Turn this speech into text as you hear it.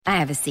I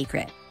have a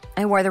secret.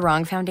 I wore the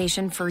wrong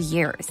foundation for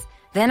years.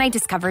 Then I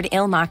discovered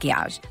Il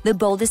Makiage, the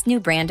boldest new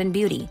brand in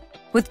beauty.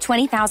 With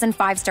 20,000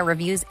 5-star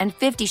reviews and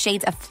 50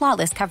 shades of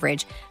flawless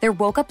coverage, their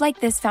Woke Up Like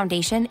This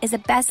foundation is a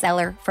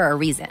bestseller for a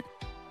reason.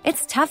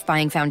 It's tough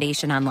buying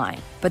foundation online,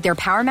 but their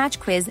Power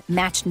Match quiz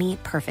matched me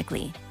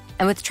perfectly.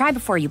 And with Try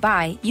Before You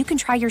Buy, you can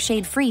try your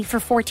shade free for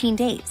 14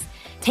 days.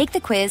 Take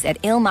the quiz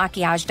at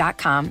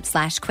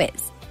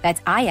ilmakiage.com/quiz. That's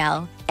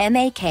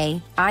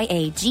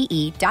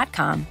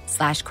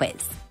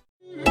ILMAKIAGE.com/quiz.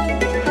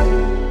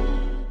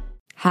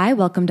 Hi,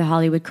 welcome to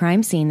Hollywood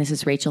Crime Scene. This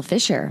is Rachel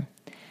Fisher.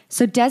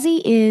 So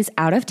Desi is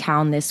out of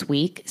town this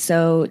week.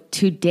 So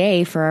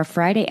today for our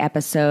Friday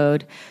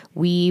episode,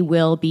 we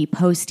will be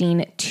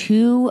posting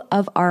 2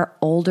 of our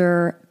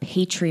older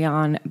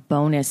Patreon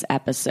bonus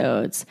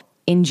episodes.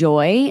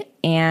 Enjoy.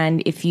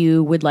 And if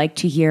you would like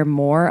to hear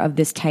more of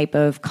this type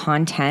of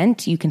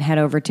content, you can head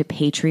over to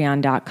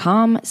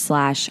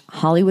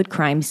patreon.com/Hollywood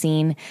Crime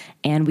Scene,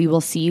 and we will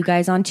see you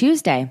guys on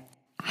Tuesday.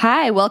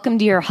 Hi, welcome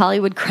to your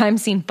Hollywood Crime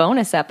Scene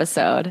bonus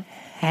episode.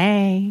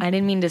 Hey. I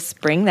didn't mean to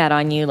spring that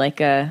on you like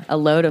a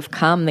load of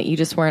cum that you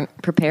just weren't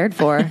prepared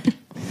for.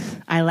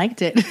 I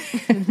liked it.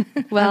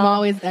 Well, I'm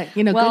always,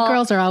 good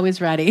girls are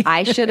always ready.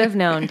 I should have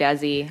known,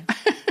 Desi.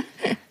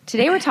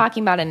 Today we're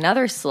talking about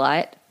another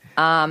slut.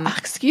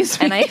 Excuse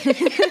me. And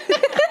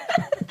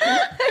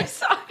I'm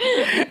sorry.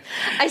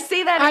 I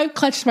say that. I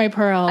clutched my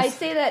pearls. I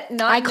say that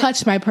not. I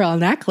clutched my pearl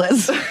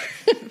necklace.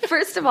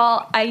 First of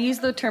all, I use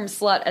the term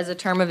slut as a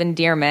term of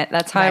endearment.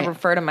 That's how I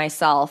refer to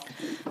myself.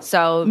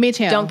 So me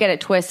too. Don't get it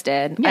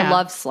twisted. Yeah. I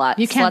love sluts.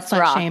 You can't Sluts slut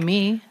rock. shame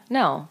me.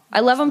 No. I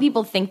love when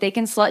people think they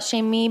can slut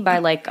shame me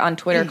by on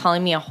Twitter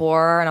calling me a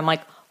whore, and I'm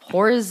like,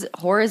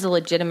 whore is a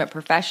legitimate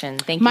profession.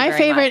 Thank you very much.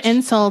 My favorite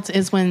insult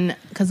is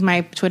because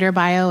my Twitter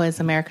bio is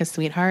America's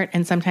Sweetheart,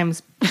 and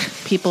sometimes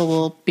people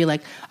will be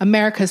like,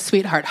 America's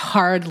Sweetheart,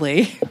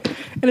 hardly.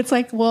 And it's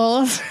like,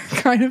 well, it's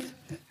kind of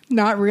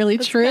not really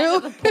true.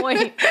 Kind of the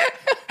point.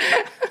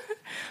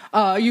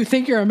 You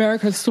think you're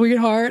America's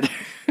sweetheart?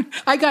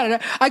 I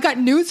got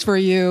news for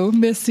you,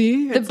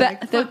 Missy.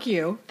 Fuck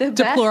you,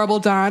 deplorable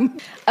Don.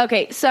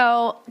 Okay,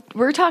 so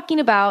we're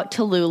talking about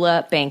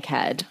Tallulah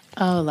Bankhead.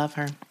 Oh, love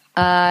her.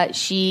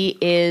 She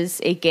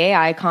is a gay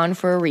icon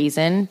for a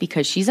reason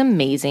because she's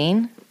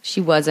amazing.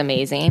 She was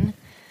amazing.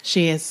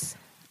 She is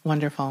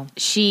wonderful.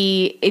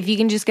 If you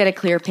can just get a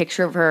clear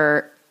picture of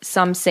her,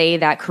 some say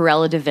that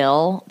Cruella de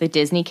Vil, the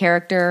Disney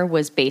character,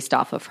 was based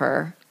off of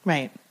her.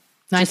 Right.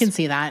 No, I can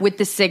see that. With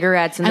the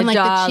cigarettes and the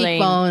darling. The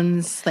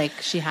cheekbones,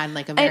 she had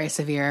a very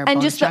severe bone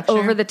just structure. The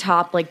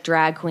over-the-top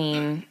drag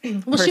queen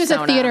Well, she was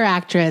a theater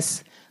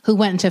actress who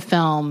went into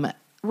film.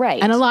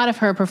 Right. And a lot of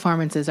her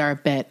performances are a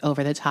bit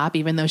over the top,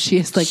 even though she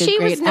is a great actress. She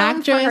was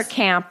known for her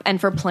camp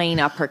and for playing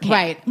up her camp.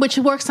 Right. Which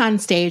works on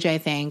stage, I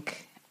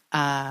think.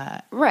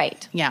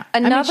 Right. Yeah.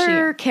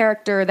 Another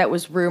character that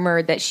was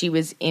rumored that she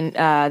was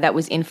that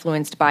was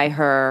influenced by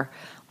her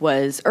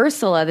was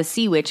Ursula, the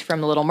sea witch from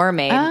The Little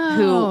Mermaid,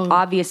 who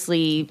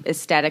obviously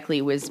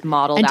aesthetically was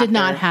modeled and after... did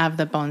not have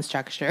the bone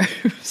structure.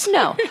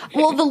 No.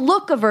 Well, the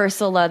look of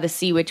Ursula, the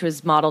sea witch,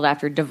 was modeled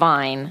after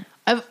Divine.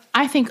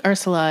 I think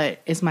Ursula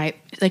is my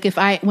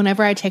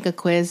whenever I take a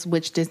quiz,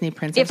 which Disney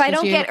princess if I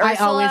don't get Ursula, I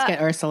always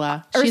get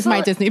Ursula. She's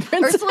my Disney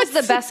princess. Ursula's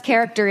the best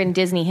character in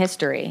Disney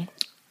history.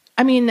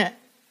 I mean,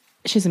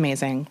 she's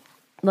amazing.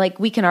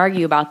 We can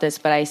argue about this,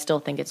 but I still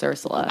think it's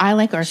Ursula. I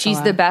like Ursula.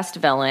 She's the best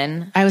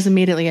villain. I was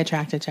immediately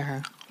attracted to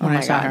her when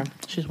I saw her.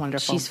 She's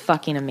wonderful. She's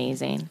fucking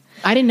amazing.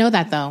 I didn't know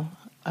that, though,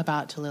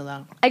 about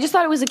Tallulah. I just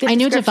thought it was a good description.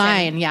 I knew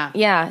Divine, yeah.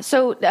 Yeah.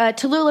 So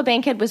Tallulah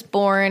Bankhead was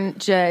born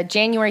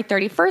January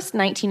 31st,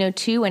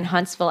 1902 in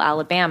Huntsville,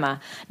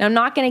 Alabama. Now, I'm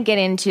not going to get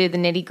into the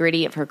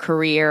nitty-gritty of her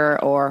career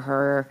or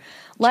her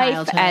life,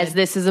 childhood, as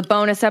this is a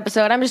bonus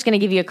episode. I'm just going to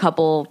give you a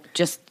couple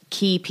just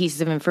key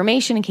pieces of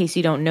information in case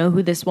you don't know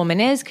who this woman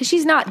is, because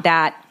she's not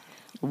that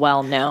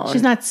well known.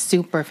 She's not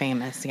super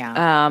famous,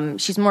 yeah.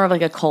 She's more of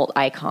a cult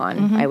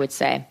icon, I would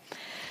say.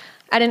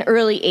 At an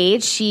early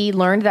age, she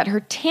learned that her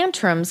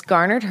tantrums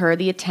garnered her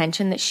the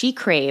attention that she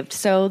craved.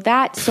 So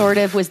that sort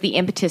of was the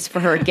impetus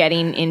for her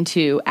getting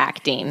into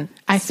acting.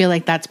 I feel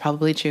like that's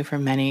probably true for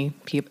many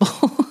people.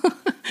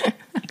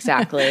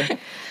 Exactly.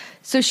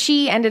 So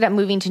she ended up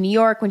moving to New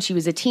York when she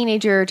was a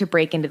teenager to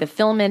break into the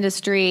film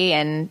industry,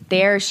 and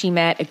there she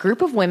met a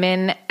group of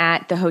women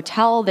at the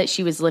hotel that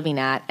she was living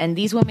at, and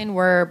these women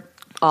were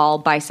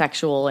all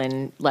bisexual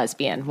and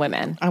lesbian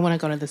women. I want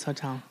to go to this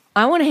hotel.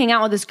 I want to hang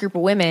out with this group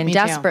of women Me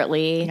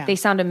desperately. Yeah. They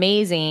sound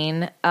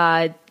amazing.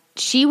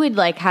 She would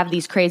have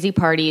these crazy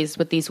parties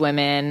with these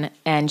women,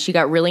 and she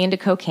got really into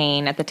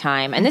cocaine at the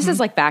time. And this is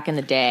back in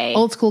the day.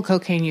 Old school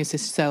cocaine use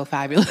is so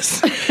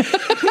fabulous.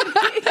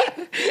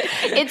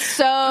 It's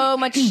so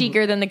much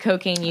chicer than the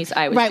cocaine use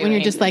I was doing. Right, when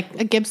you're just a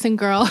Gibson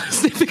girl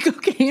sniffing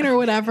cocaine or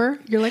whatever.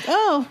 You're like,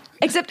 oh.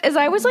 Except as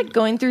I was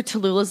going through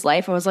Tallulah's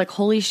life, I was like,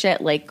 holy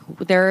shit,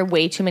 there are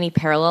way too many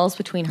parallels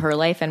between her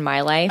life and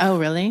my life. Oh,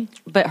 really?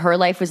 But her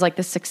life was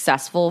the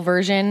successful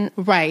version.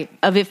 Right.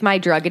 Of if my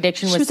drug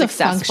addiction was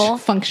successful. A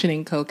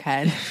functioning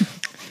cokehead.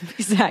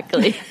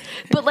 Exactly.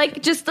 But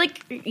like, just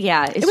like,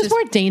 yeah. It was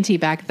more dainty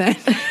back then,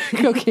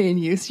 cocaine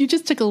use. You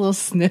just took a little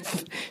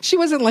sniff. She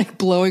wasn't like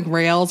blowing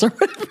rails or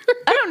whatever.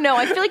 I don't know.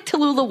 I feel like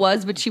Tallulah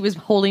was, but she was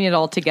holding it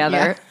all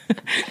together.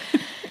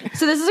 Yeah.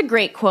 So this is a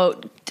great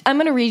quote. I'm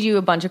going to read you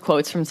a bunch of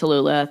quotes from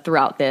Tallulah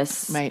throughout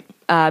this. Right.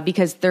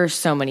 Because there's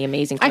so many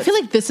amazing quotes. I feel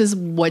like this is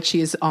what she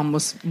is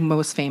almost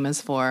most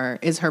famous for,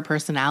 is her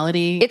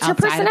personality. It's her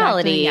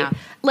personality. Yeah.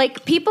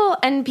 Like people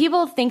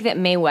think that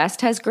Mae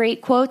West has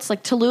great quotes.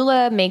 Like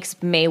Tallulah makes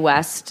Mae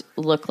West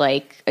look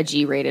like a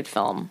G-rated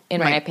film, in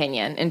my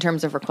opinion, in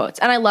terms of her quotes.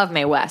 And I love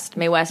Mae West.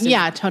 Mae West is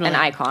an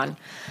icon.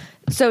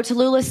 So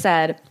Tallulah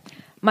said,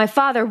 "My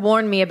father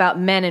warned me about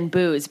men and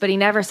booze, but he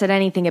never said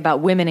anything about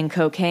women and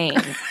cocaine."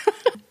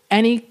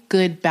 Any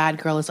good bad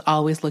girl is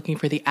always looking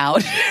for the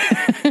out.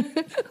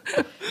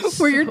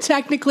 Where you're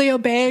technically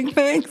obeying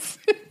things.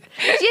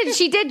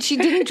 She did. She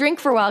didn't drink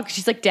for a while because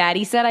she's like,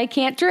 Daddy said I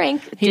can't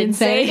drink. He didn't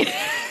say.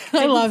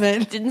 I love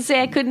it. Didn't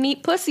say I couldn't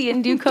eat pussy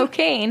and do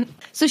cocaine.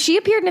 So she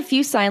appeared in a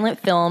few silent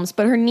films,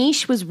 but her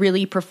niche was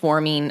really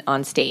performing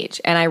on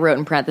stage. And I wrote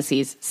in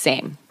parentheses,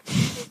 same.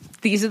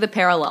 These are the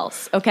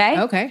parallels,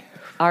 okay? Okay.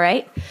 All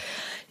right.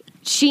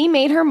 She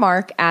made her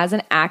mark as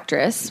an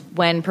actress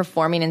when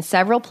performing in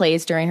several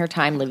plays during her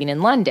time living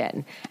in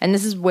London. And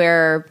this is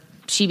where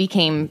she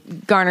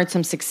garnered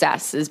some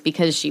success, is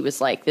because she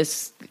was like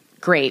this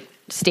great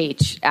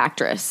stage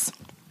actress.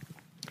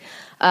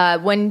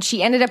 When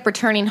she ended up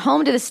returning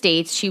home to the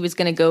States, she was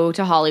going to go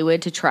to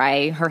Hollywood to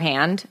try her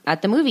hand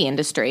at the movie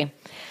industry.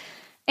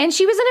 And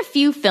she was in a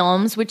few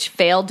films which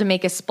failed to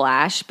make a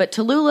splash, but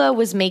Tallulah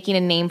was making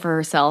a name for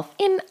herself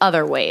in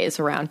other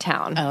ways around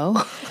town.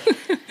 Oh.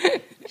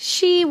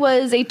 She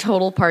was a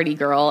total party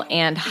girl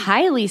and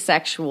highly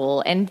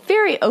sexual and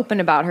very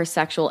open about her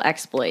sexual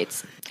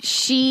exploits.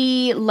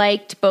 She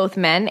liked both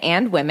men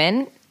and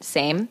women.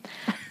 Same.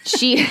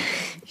 She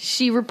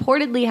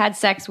reportedly had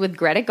sex with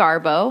Greta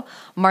Garbo,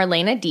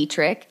 Marlena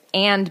Dietrich,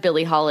 and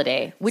Billie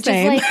Holiday, which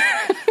is like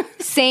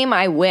same.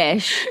 I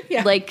wish.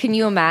 Yeah. Like, can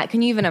you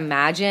even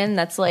imagine?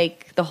 That's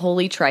like the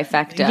holy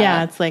trifecta.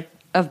 Yeah, it's like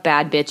of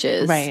bad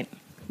bitches. Right.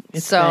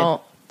 It's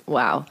so good.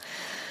 Wow.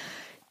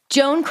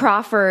 Joan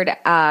Crawford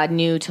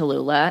knew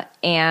Tallulah,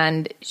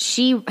 and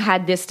she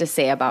had this to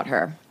say about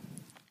her.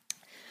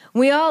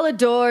 We all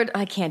adored...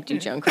 I can't do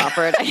Joan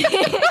Crawford.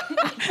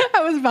 I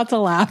was about to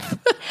laugh.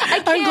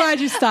 I'm glad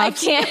you stopped.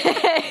 I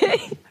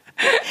can't.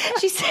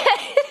 She said...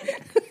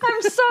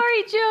 I'm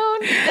sorry,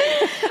 Joan.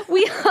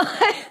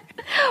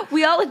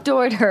 We all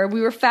adored her.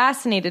 We were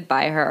fascinated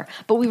by her,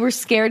 but we were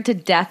scared to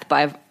death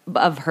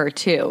of her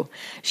too.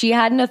 She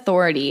had an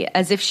authority,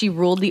 as if she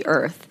ruled the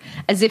earth,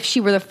 as if she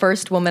were the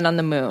first woman on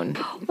the moon.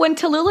 When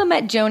Tallulah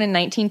met Joan in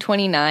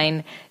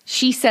 1929,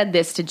 she said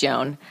this to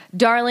Joan: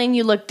 "Darling,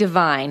 you look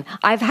divine.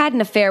 I've had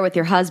an affair with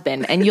your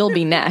husband, and you'll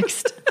be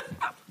next."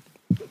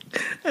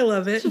 I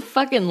love it. I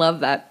fucking love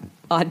that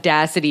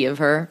audacity of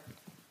her.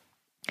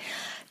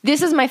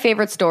 This is my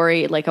favorite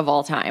story, like, of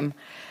all time.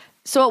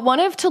 So at one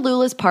of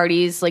Tallulah's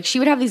parties, like, she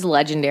would have these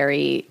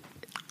legendary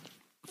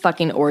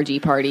fucking orgy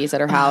parties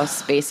at her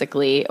house,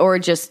 basically, or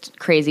just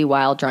crazy,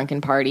 wild, drunken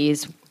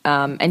parties.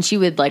 And she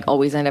would, like,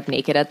 always end up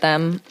naked at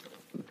them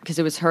because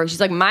it was her. She's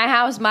like, my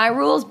house, my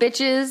rules,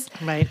 bitches.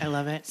 Right, I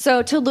love it.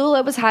 So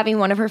Tallulah was having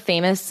one of her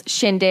famous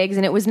shindigs,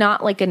 and it was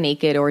not like a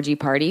naked orgy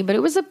party, but it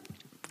was a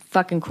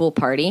fucking cool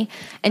party.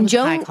 And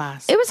Joan, high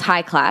class. It was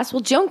high class.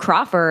 Well, Joan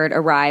Crawford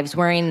arrives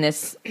wearing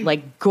this,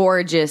 like,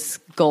 gorgeous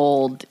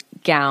gold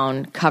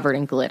gown covered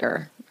in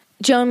glitter.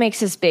 Joan makes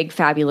this big,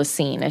 fabulous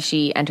scene as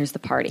she enters the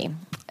party.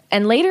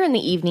 And later in the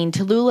evening,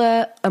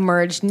 Tallulah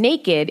emerged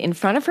naked in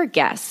front of her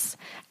guests,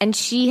 and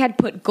she had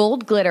put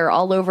gold glitter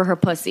all over her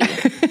pussy.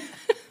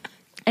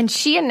 And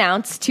she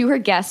announced to her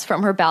guests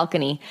from her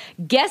balcony,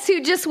 "Guess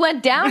who just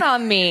went down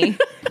on me?"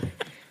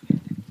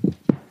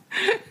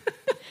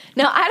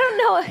 Now, I don't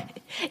know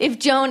if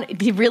Joan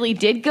really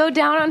did go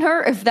down on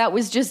her, if that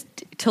was just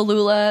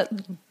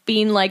Tallulah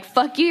being like,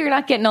 fuck you, you're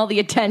not getting all the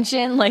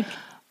attention. Like,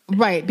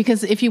 right,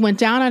 because if you went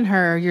down on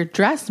her, your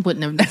dress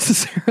wouldn't have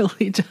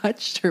necessarily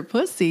touched her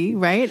pussy,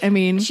 right? I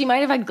mean, she might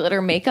have had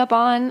glitter makeup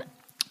on.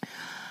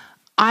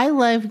 I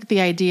loved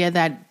the idea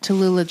that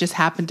Tallulah just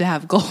happened to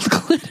have gold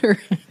glitter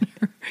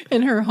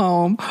in her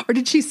home. Or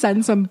did she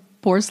send some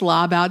poor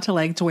slob out to,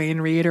 like,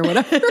 Dwayne Reed or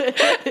whatever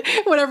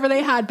whatever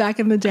they had back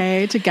in the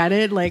day to get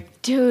it?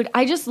 Like, dude,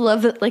 I just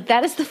love it. Like,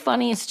 that is the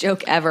funniest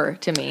joke ever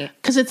to me.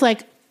 Because it's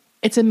like,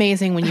 it's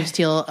amazing when you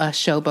steal a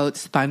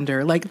showboat's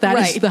thunder. Like, that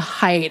is the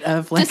height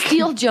of, like... To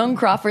steal Joan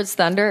Crawford's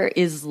thunder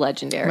is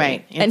legendary.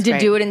 Right. And to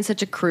do it in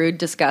such a crude,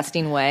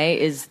 disgusting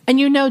way is... And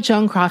you know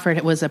Joan Crawford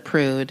was a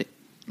prude,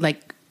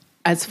 like,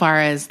 as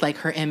far as, like,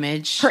 her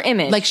image. Her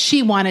image. Like,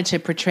 she wanted to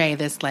portray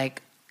this,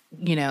 like,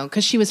 you know,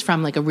 because she was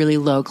from, like, a really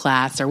low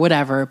class or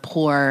whatever,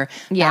 poor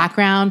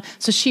background.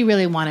 So she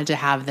really wanted to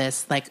have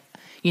this, like...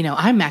 You know,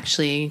 I'm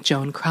actually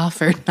Joan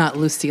Crawford, not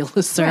Lucille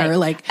Lesser. Right.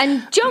 Like,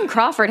 and Joan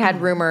Crawford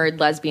had rumored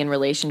lesbian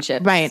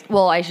relationships. Right.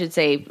 Well, I should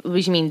say,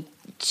 which mean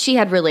she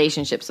had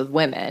relationships with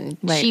women.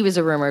 Right. She was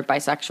a rumored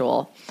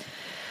bisexual.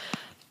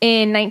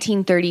 In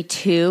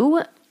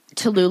 1932,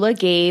 Tallulah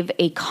gave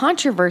a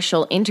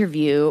controversial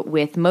interview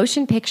with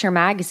Motion Picture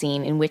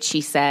Magazine in which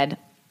she said,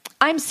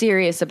 "I'm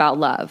serious about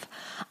love.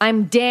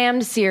 I'm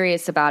damned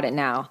serious about it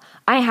now.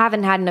 I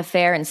haven't had an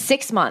affair in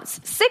 6 months.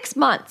 6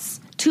 months.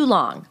 Too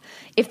long.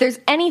 If there's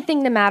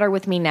anything the matter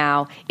with me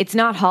now, it's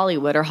not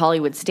Hollywood or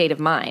Hollywood's state of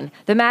mind.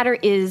 The matter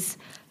is,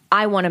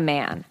 I want a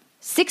man.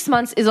 6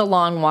 months is a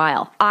long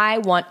while. I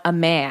want a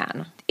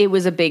man." It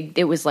was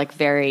like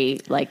very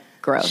like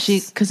gross.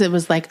 Because it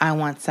was like, I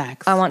want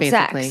sex. I want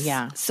basically. sex.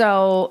 Yeah.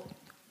 So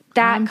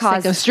that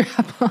caused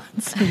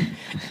strap-ons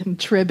and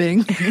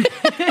tribbing.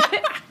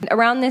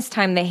 Around this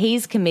time, the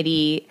Hays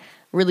Committee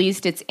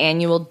released its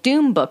annual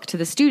Doom book to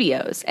the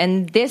studios.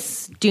 And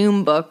this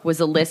Doom book was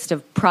a list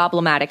of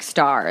problematic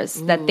stars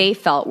that they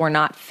felt were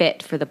not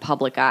fit for the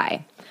public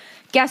eye.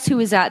 Guess who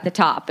was at the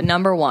top?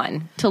 Number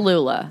 1,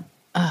 Tallulah.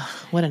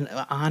 What an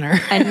honor.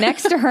 And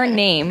next to her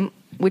name,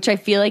 which I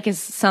feel like is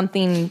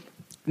something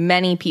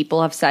many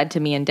people have said to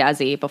me and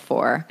Desi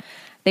before,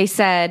 they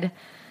said,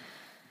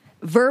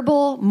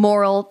 verbal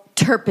moral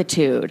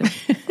turpitude.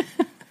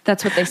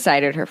 That's what they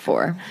cited her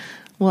for.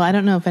 Well, I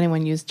don't know if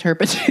anyone used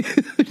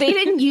turpitude. They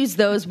didn't use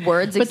those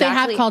words exactly. But they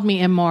have called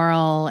me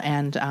immoral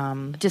and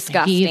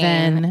disgusting.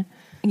 Heathen,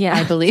 yeah.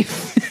 I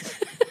believe.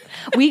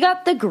 We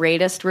got the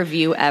greatest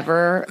review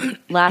ever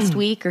last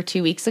week or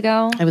 2 weeks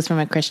ago. It was from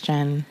a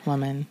Christian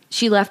woman.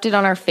 She left it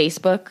on our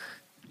Facebook.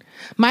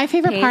 My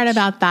favorite page. part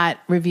about that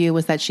review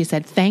was that she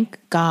said, "Thank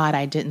God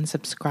I didn't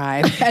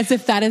subscribe." As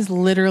if that is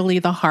literally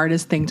the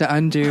hardest thing to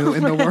undo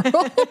in the world.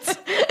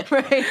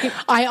 Right.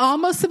 I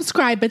almost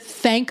subscribed, but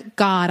thank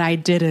God I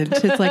didn't.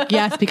 It's like,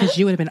 yes, because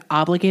you would have been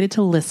obligated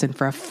to listen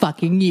for a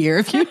fucking year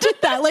if you did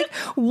that. Like,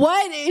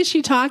 what is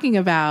she talking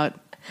about?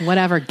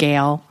 Whatever,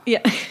 Gail. Yeah.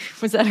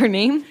 Was that her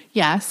name?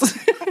 Yes.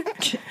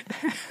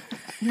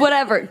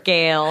 Whatever,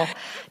 Gail.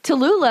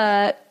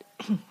 Tallulah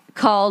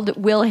called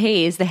Will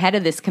Hays, the head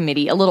of this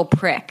committee, a little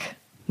prick.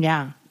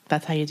 Yeah,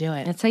 that's how you do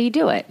it. That's how you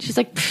do it. She's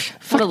like,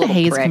 fuck the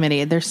Hays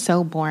Committee. They're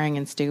so boring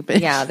and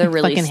stupid. Yeah, they're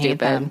really fucking stupid. Hate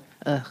them.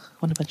 Ugh,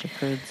 what a bunch of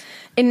prudes.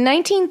 In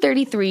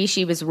 1933,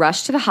 she was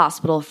rushed to the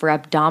hospital for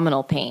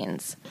abdominal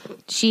pains.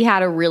 She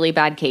had a really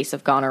bad case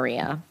of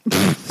gonorrhea,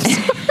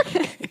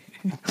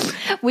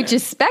 which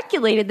is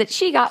speculated that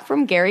she got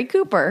from Gary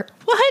Cooper.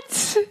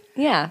 What?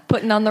 Yeah,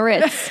 putting on the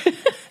Ritz.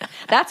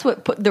 That's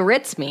what the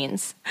Ritz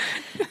means.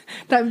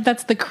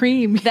 That's the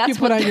cream you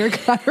put on your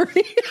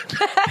gonorrhea.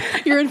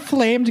 Your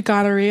inflamed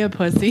gonorrhea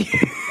pussy.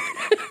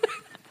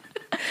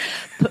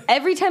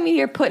 Every time you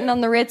hear putting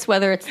on the Ritz,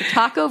 whether it's the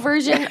taco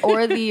version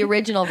or the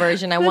original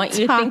version, I want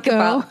you to think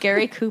about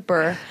Gary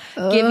Cooper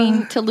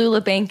giving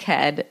Tallulah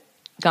Bankhead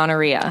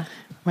gonorrhea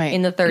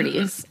in the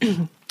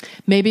 30s.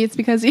 Maybe it's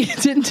because he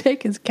didn't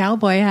take his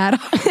cowboy hat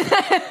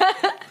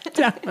off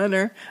down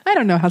under. I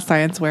don't know how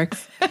science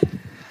works.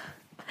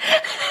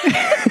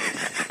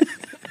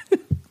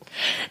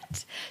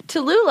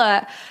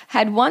 Tallulah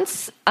had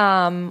once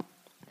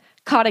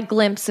caught a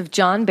glimpse of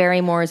John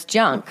Barrymore's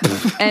junk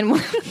and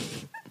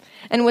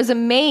was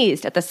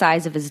amazed at the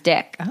size of his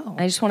dick. Oh.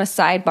 I just want to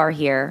sidebar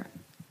here.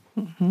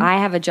 Mm-hmm. I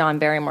have a John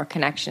Barrymore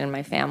connection in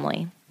my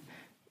family.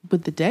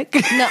 With the dick?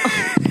 No,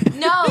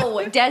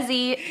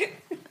 Desi.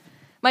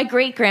 My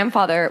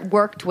great-grandfather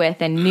worked with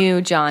and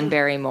knew John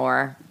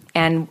Barrymore,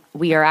 and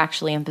we are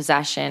actually in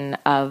possession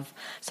of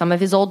some of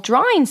his old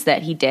drawings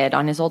that he did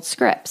on his old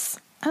scripts.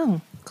 Oh,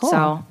 cool.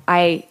 So,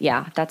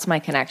 that's my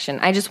connection.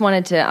 I just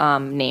wanted to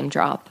name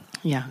drop.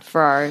 Yeah.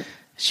 For our...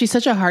 She's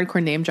such a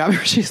hardcore name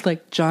dropper. She's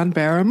like, John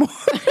Barrymore.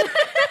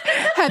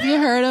 Have you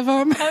heard of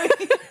him?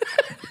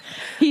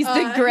 He's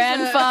the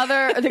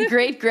grandfather, the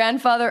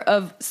great-grandfather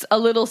of a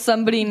little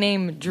somebody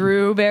named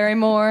Drew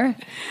Barrymore.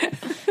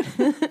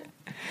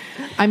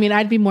 I mean,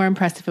 I'd be more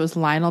impressed if it was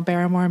Lionel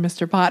Barrymore,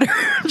 Mr. Potter.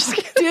 I'm just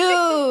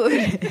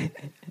kidding.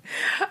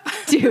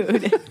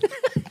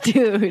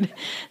 Dude.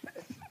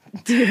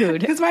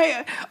 Because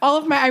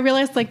I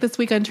realized like this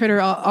week on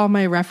Twitter, all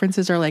my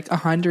references are like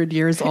 100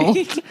 years old.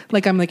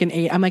 Like I'm like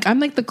I'm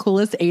like the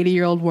coolest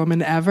 80-year-old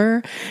woman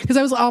ever. Because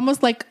I was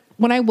almost like,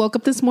 when I woke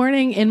up this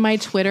morning in my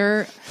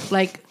Twitter,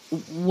 like,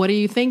 what are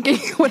you thinking?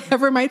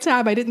 Whatever my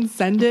tab, I didn't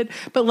send it.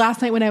 But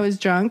last night when I was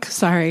drunk,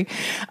 sorry,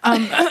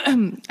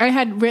 I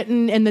had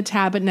written in the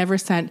tab but never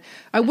sent.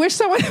 I wish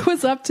someone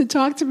was up to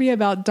talk to me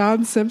about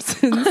Don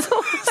Simpson's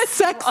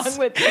sex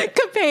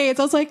capades.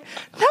 I was like,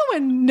 no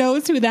one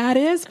knows who that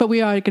is, but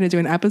we are going to do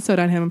an episode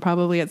on him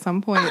probably at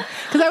some point.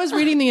 Because I was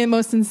reading the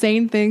most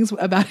insane things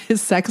about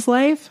his sex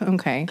life.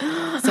 Okay.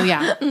 So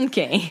yeah.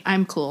 Okay.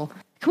 I'm cool.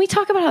 Can we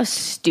talk about how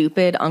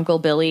stupid Uncle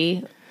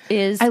Billy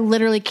is? I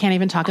literally can't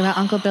even talk about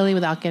Uncle Billy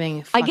without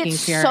getting fucking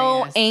furious. I get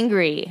so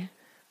angry.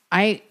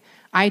 I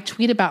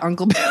tweet about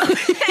Uncle Billy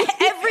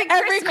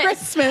every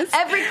Christmas.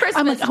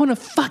 I'm like, I want to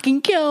fucking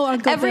kill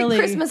Uncle Billy. Every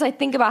Christmas I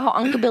think about how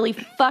Uncle Billy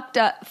fucked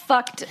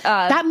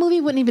that movie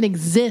wouldn't even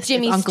exist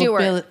Jimmy if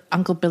Stewart.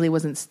 Uncle Billy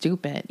wasn't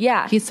stupid.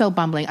 Yeah. He's so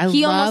bumbling.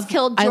 He almost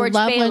killed George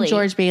Bailey. When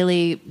George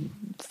Bailey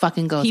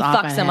fucking goes off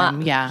on him. He fucks him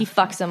up. Yeah. He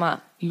fucks him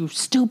up. you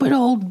stupid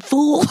old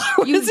fool.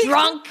 You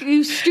drunk,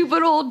 you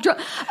stupid old drunk.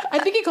 I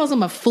think he calls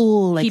him a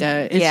fool. It's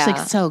yeah. like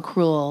so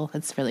cruel.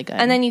 It's really good.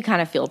 And then you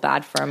kind of feel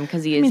bad for him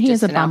because he is. he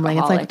just is a an bumbling.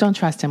 It's alcoholic. like, don't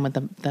trust him with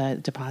the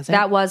deposit.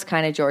 That was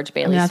kind of George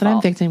Bailey's Not that fault.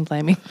 I'm victim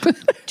blaming.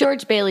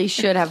 George Bailey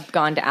should have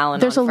gone to Al-Anon.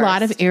 There's a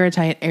lot of first.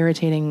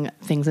 irritating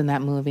things in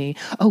that movie.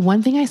 Oh,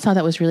 one thing I saw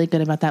that was really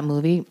good about that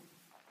movie.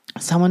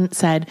 Someone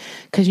said,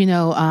 because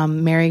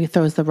Mary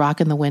throws the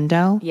rock in the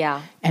window,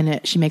 yeah, and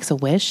she makes a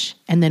wish,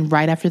 and then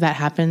right after that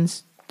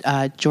happens,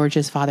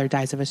 George's father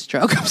dies of a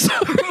stroke. I'm sorry.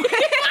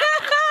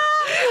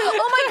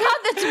 Oh my God,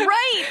 that's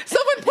right.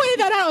 Someone pointed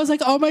that out. I was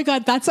like, oh my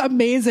God, that's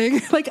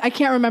amazing. Like, I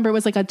can't remember. It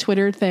was like a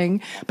Twitter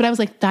thing, but I was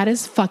like, that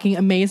is fucking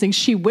amazing.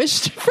 She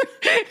wished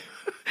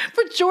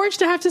for George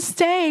to have to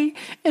stay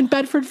in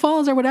Bedford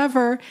Falls or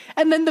whatever.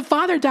 And then the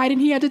father died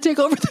and he had to take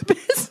over the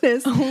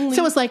business. So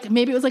it was like,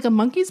 maybe it was like a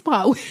monkey's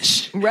paw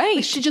wish. Right.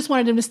 Like, she just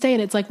wanted him to stay.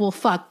 And it's like, well,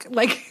 fuck.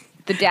 Like,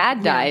 the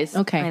dad dies.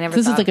 Okay. I never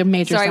This is thought. like a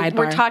major Sorry, sidebar.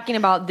 we're talking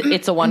about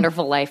It's a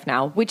Wonderful Life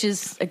now, which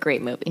is a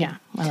great movie. yeah,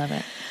 I love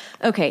it.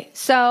 Okay,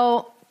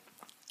 so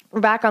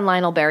we're back on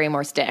Lionel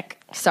Barrymore's dick.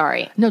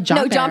 Sorry.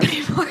 John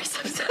Barrymore's.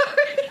 I'm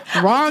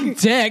sorry. Wrong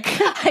dick.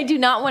 I do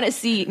not want to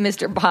see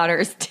Mr.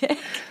 Potter's dick.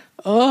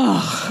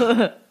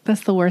 Ugh.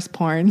 That's the worst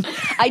porn.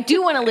 I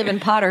do want to live in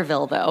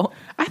Potterville, though.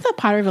 I thought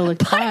Potterville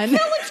looked fun. Potterville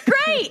looks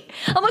great.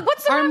 I'm like,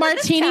 what's the Or wrong with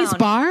this Martini's town?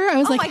 bar? I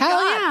was Oh like, my hell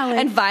God. yeah. Like,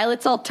 And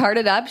Violet's all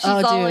tarted up. She's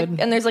Oh, all dude.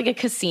 like, and there's like a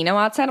casino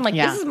outside. I'm like,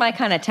 Yeah. this is my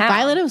kind of town.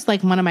 Violet was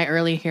like one of my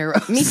early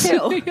heroes. Me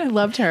too. I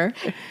loved her.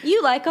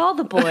 You like all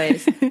the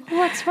boys.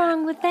 What's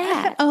wrong with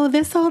that? Oh,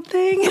 this old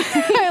thing?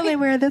 I only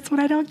wear this when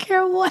I don't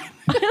care what.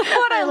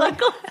 What I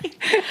look like.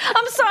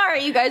 I'm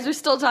sorry, you guys are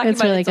still talking It's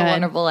about really It's a good.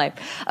 Wonderful Life.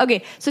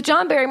 Okay, so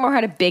John Barrymore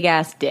had a big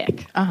ass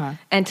dick. Uh-huh.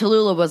 And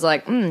Tallulah was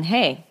like,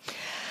 hey.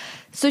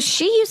 So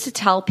she used to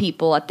tell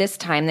people at this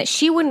time that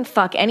she wouldn't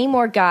fuck any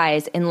more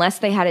guys unless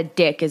they had a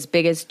dick as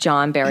big as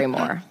John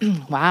Barrymore.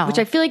 Wow. Which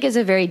I feel like is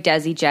a very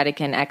Desi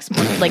Jetikin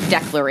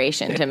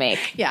declaration to make.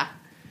 Yeah.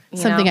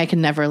 Something know? I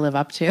can never live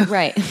up to.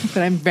 Right. But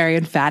I'm very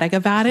emphatic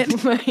about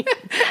it. Right.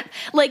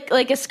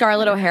 like a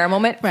Scarlett O'Hara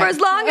moment. Right. For as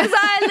long as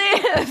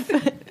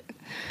I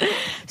live.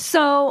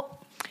 So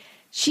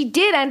she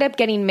did end up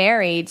getting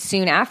married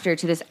soon after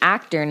to this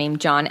actor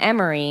named John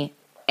Emery.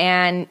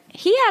 And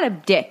he had a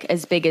dick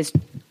as big as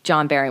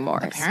John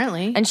Barrymore's.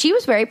 Apparently. And she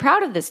was very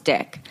proud of this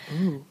dick.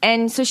 Ooh.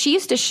 And so she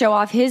used to show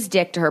off his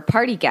dick to her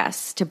party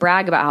guests to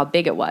brag about how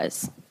big it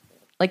was.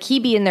 Like,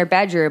 he'd be in their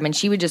bedroom and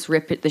she would just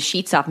rip the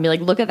sheets off and be like,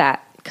 look at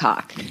that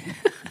cock.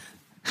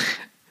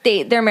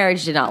 Their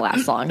marriage did not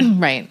last long.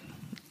 Right.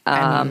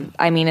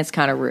 I mean, it's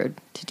kind of rude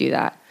to do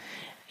that.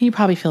 You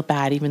probably feel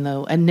bad, even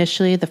though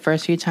initially the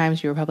first few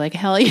times you were probably like,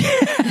 hell yeah.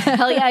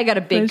 Hell yeah, I got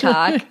a big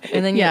cock.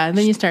 And then and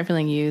then you start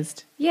feeling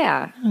used.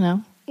 Yeah. I don't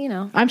know. You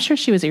know. I'm sure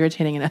she was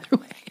irritating in other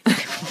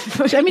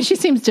ways. I mean, she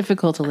seems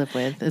difficult to live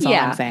with, is all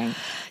I'm saying.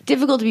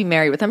 Difficult to be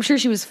married with. I'm sure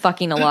she was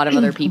fucking a lot of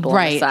other people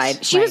on the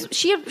side.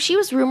 She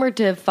was rumored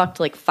to have fucked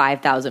like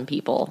 5,000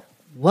 people.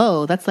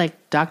 Whoa, that's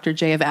like Dr.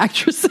 J of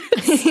actresses.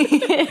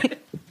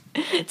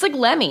 It's like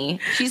Lemmy.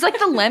 She's like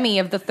the Lemmy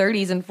of the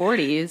 30s and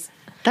 40s.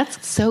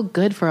 That's so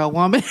good for a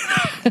woman.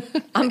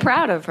 I'm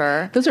proud of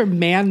her. Those are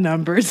man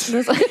numbers.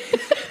 Women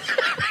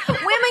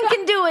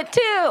can do it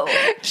too.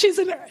 She's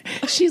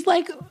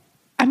like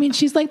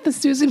the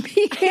Susan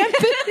B.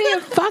 Anthony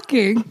of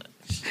fucking.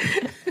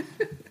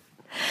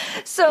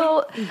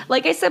 So,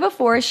 like I said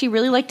before, she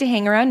really liked to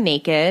hang around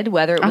naked,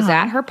 whether it was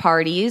at her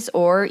parties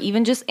or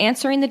even just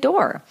answering the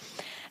door,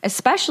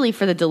 especially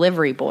for the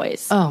delivery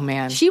boys. Oh,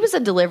 man. She was a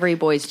delivery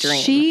boy's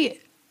dream.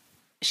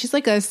 She's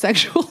like a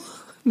sexual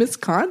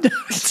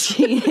misconduct.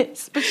 She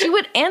is. But she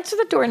would answer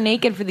the door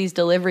naked for these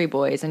delivery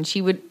boys, and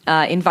she would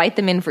invite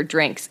them in for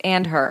drinks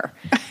and her.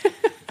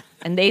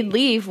 And they'd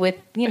leave with,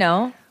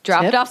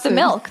 dropped Tips off the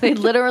milk. They'd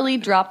literally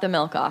drop the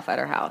milk off at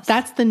her house.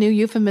 That's the new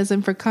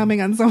euphemism for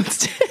coming on someone's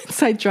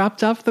tits. I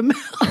dropped off the milk.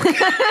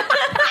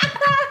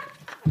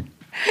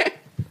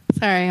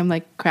 Sorry, I'm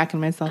like cracking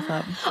myself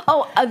up.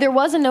 Oh, there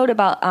was a note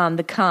about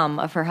the cum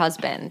of her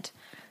husband.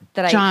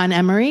 John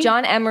Emery?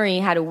 John Emery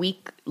had a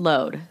weak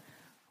load.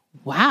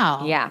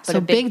 Wow. Yeah. But so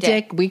a big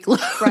dick, weak load.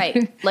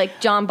 Right.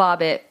 Like John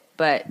Bobbitt,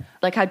 but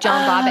like how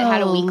John Bobbitt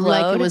had a weak load.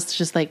 Like it was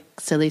just like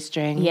silly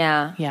string.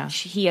 Yeah. Yeah.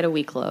 He had a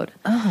weak load.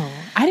 Oh.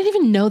 I didn't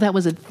even know that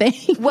was a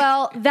thing.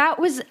 Well, that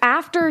was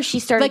after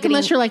she started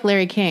unless you're like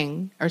Larry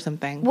King or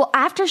something. Well,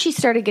 after she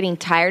started getting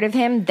tired of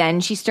him,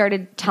 then she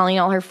started telling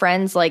all her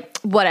friends, like,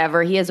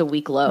 whatever, he has a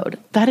weak load.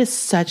 That is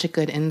such a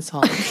good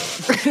insult.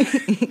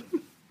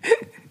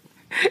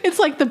 It's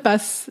like the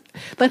best.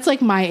 That's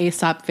like my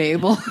Aesop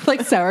fable,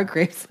 like sour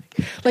grapes.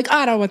 Like,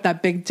 I don't want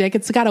that big dick.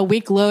 It's got a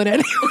weak load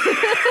anyway.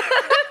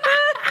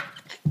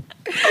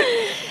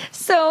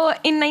 So,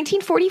 in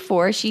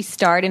 1944, she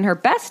starred in her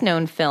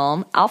best-known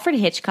film, Alfred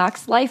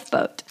Hitchcock's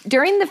Lifeboat.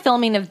 During the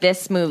filming of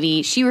this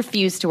movie, she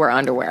refused to wear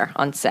underwear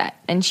on set,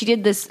 and she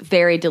did this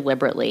very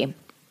deliberately.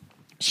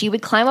 She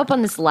would climb up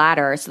on this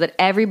ladder so that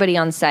everybody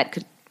on set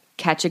could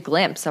catch a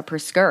glimpse of her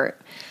skirt.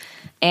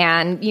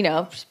 And, you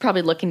know, she's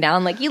probably looking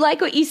down like, you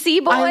like what you see,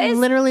 boys? I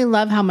literally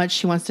love how much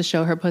she wants to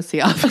show her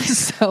pussy off.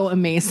 It's so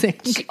amazing.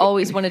 She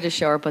always wanted to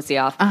show her pussy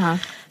off.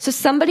 So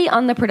somebody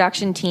on the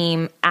production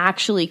team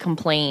actually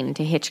complained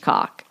to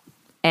Hitchcock.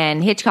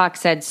 And Hitchcock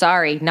said,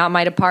 sorry, not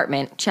my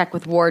department. Check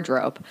with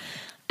wardrobe.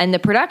 And the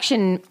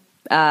production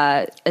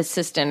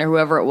assistant or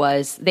whoever it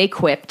was, they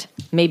quipped,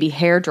 maybe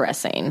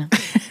hairdressing.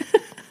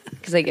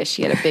 Because I guess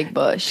she had a big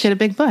bush. She had a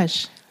big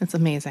bush. That's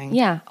amazing.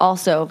 Yeah,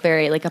 also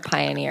very like a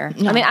pioneer.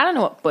 Yeah. I mean, I don't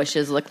know what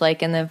bushes looked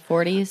like in the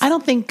 40s. I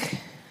don't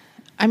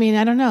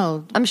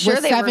know. I'm sure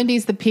was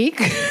 70s the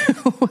peak? I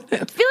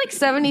feel like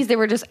 70s they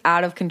were just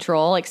out of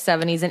control, like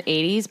 70s and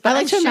 80s. But I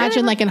like to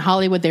imagine like in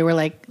Hollywood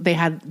they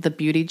had the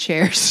beauty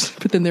chairs,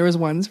 but then there was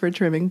ones for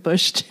trimming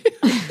bush too.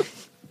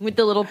 With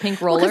the little pink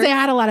rollers. Because they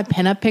had a lot of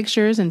pinup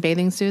pictures and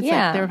bathing suits.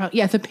 Yeah.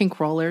 Like the pink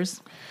rollers.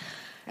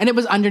 And it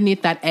was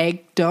underneath that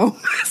egg dome.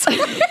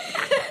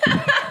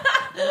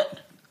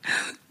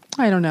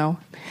 I don't know.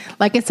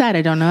 Like I said,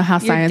 I don't know how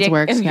science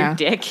works.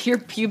 Your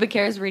pubic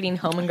hair is reading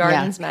Home and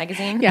Gardens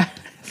magazine. Yeah,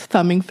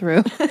 thumbing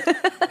through.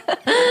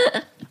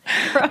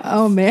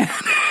 Oh man.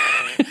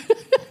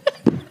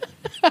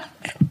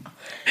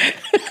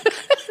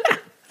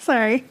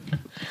 Sorry.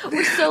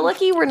 We're so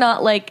lucky we're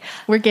not like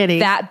we're getting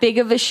that big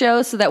of a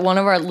show, so that one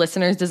of our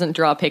listeners doesn't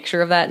draw a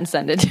picture of that and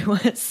send it to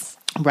us.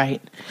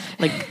 Right,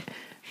 like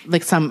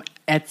some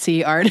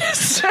Etsy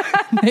artist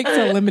makes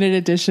a limited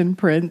edition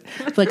print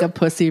with like a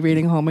pussy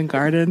reading Home and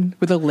Garden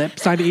with the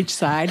lips on each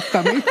side,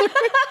 thumbing through.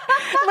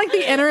 Like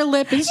the inner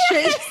lip is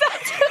straight. Yes,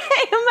 that's what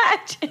I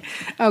imagine.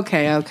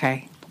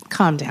 Okay.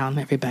 Calm down,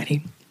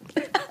 everybody.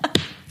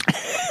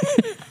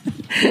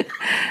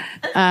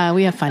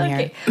 We have fun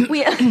here.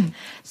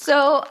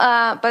 So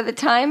by the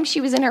time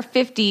she was in her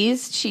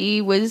 50s, she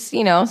was,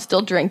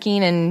 still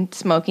drinking and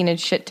smoking a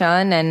shit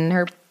ton, and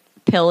her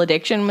pill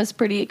addiction was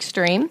pretty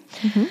extreme.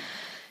 Mm-hmm.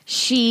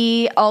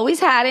 She always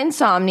had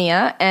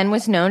insomnia and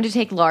was known to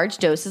take large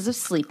doses of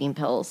sleeping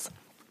pills.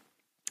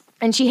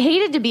 And she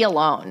hated to be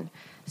alone.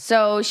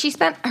 So she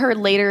spent her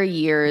later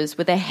years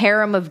with a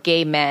harem of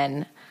gay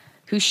men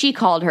who she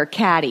called her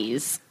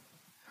caddies.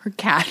 Her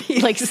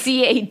caddies? Like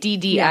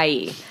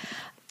Caddie.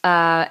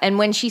 Yeah. And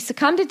when she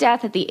succumbed to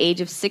death at the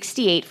age of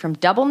 68 from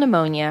double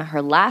pneumonia,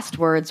 her last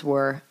words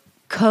were,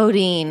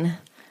 codeine,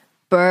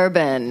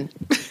 bourbon.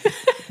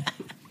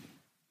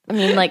 I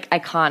mean, like,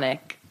 iconic.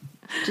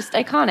 Just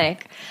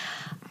iconic.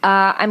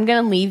 I'm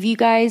going to leave you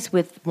guys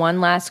with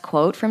one last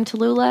quote from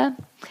Tallulah.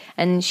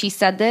 And she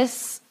said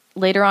this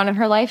later on in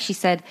her life. She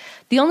said,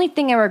 the only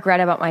thing I regret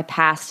about my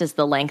past is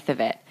the length of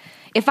it.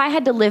 If I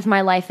had to live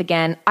my life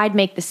again, I'd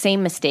make the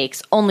same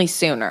mistakes, only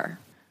sooner.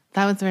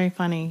 That was very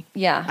funny.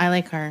 Yeah. I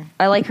like her.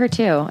 I like her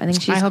too. I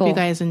think she's cool. I hope you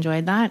guys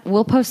enjoyed that.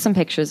 We'll post some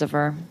pictures of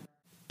her.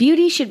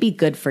 Beauty should be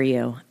good for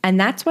you. And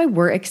that's why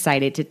we're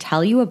excited to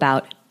tell you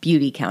about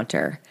Beauty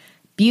Counter.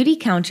 Beauty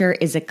Counter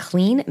is a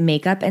clean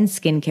makeup and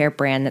skincare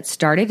brand that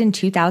started in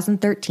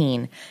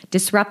 2013,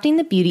 disrupting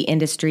the beauty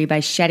industry by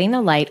shedding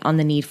a light on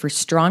the need for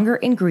stronger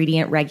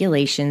ingredient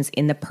regulations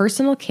in the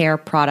personal care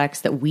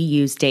products that we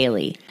use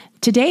daily.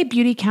 Today,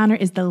 Beauty Counter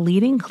is the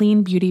leading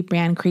clean beauty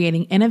brand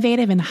creating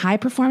innovative and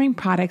high-performing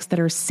products that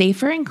are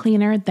safer and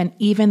cleaner than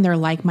even their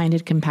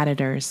like-minded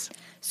competitors.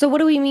 So what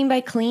do we mean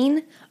by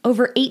clean?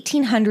 Over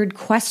 1,800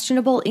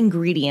 questionable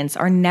ingredients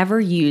are never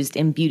used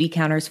in Beauty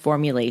Counter's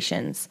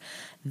formulations.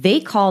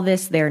 They call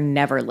this their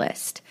never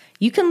list.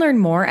 You can learn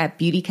more at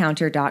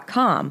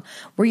beautycounter.com,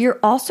 where you're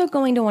also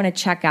going to want to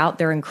check out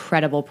their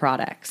incredible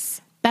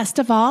products. Best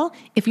of all,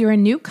 if you're a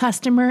new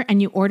customer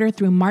and you order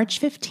through March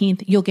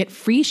 15th, you'll get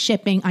free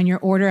shipping on your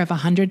order of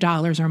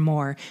 $100 or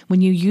more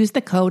when you use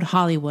the code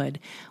Hollywood.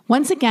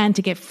 Once again,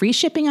 to get free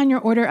shipping on your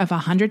order of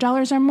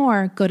 $100 or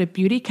more, go to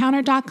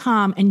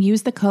beautycounter.com and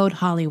use the code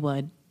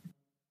Hollywood.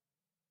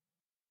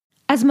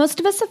 As most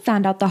of us have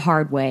found out the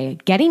hard way,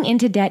 getting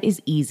into debt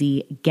is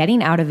easy,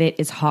 getting out of it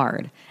is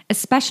hard,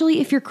 especially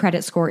if your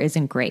credit score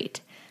isn't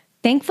great.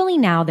 Thankfully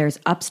now there's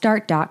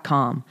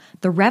Upstart.com,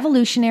 the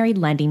revolutionary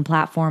lending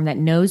platform that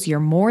knows you're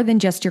more than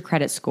just your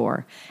credit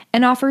score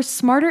and offers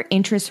smarter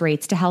interest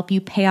rates to help you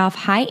pay off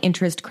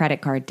high-interest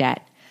credit card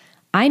debt.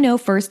 I know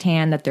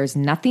firsthand that there's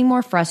nothing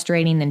more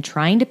frustrating than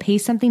trying to pay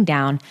something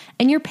down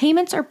and your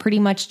payments are pretty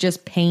much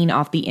just paying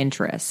off the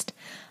interest.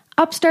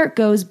 Upstart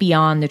goes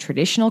beyond the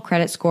traditional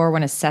credit score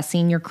when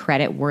assessing your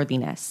credit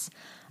worthiness.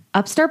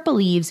 Upstart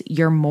believes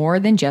you're more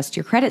than just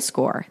your credit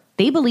score.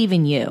 They believe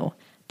in you.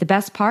 The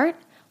best part?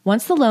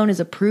 Once the loan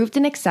is approved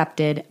and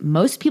accepted,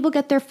 most people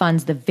get their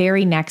funds the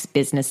very next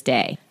business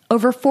day.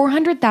 Over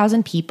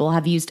 400,000 people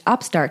have used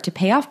Upstart to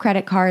pay off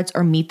credit cards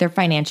or meet their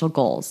financial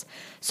goals.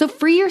 So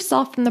free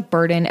yourself from the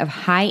burden of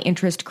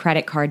high-interest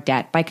credit card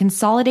debt by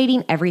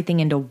consolidating everything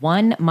into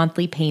one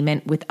monthly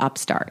payment with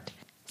Upstart.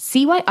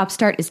 See why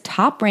Upstart is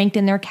top ranked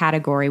in their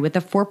category with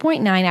a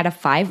 4.9 out of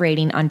 5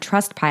 rating on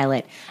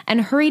Trustpilot and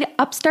hurry to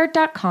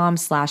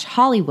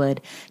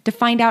upstart.com/Hollywood to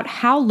find out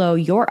how low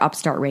your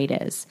Upstart rate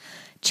is.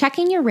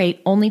 Checking your rate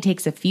only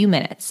takes a few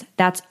minutes.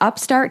 That's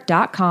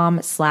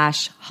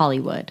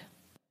upstart.com/Hollywood.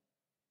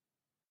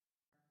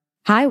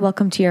 Hi,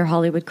 welcome to your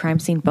Hollywood Crime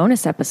Scene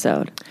bonus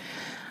episode.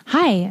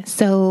 Hi.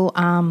 So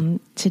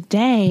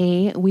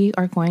today we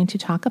are going to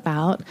talk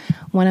about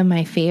one of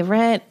my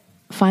favorite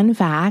fun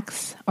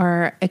facts,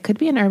 or it could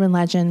be an urban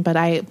legend, but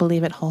I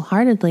believe it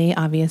wholeheartedly,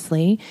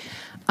 obviously.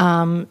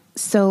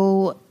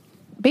 So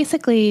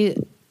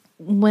basically,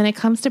 when it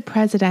comes to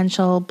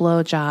presidential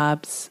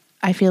blowjobs,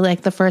 I feel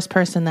like the first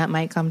person that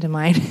might come to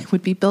mind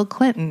would be Bill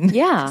Clinton.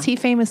 Yeah. 'Cause he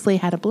famously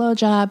had a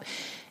blowjob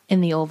in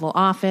the Oval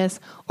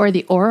Office, or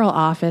the Oral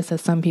Office, as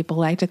some people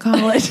like to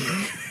call it.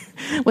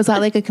 Was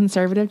that like a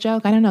conservative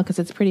joke? I don't know, because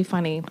it's pretty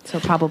funny, so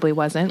it probably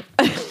wasn't.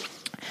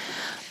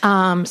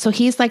 So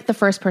he's like the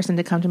first person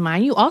to come to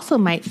mind. You also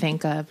might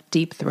think of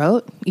Deep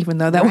Throat, even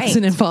though that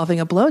wasn't involving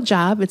a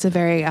blowjob. It's a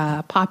very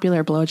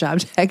popular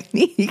blowjob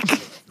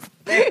technique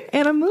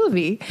in a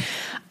movie.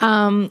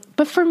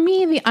 But for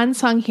me, the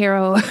unsung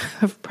hero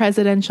of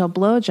presidential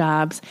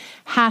blowjobs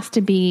has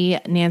to be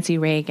Nancy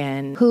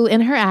Reagan, who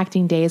in her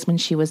acting days when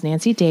she was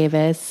Nancy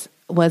Davis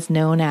was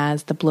known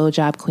as the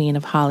blowjob queen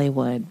of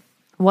Hollywood.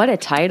 What a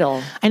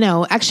title. I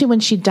know. Actually, when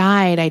she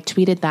died, I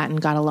tweeted that and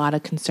got a lot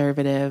of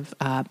conservative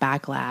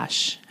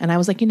backlash. And I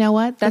was like, you know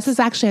what? This is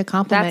actually a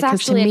compliment. That's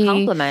 'cause to actually a me,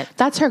 compliment.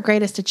 That's her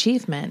greatest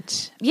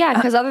achievement. Yeah,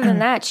 because other than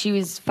that, she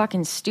was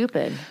fucking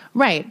stupid.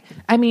 Right.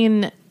 I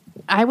mean,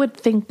 I would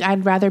think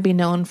I'd rather be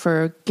known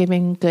for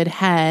giving good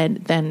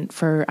head than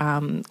for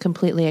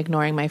completely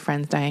ignoring my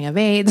friends dying of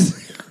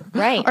AIDS.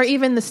 Right. Or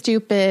even the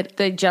stupid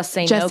The Just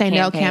Say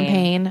No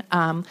campaign.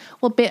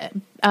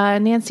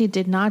 Nancy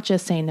did not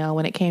just say no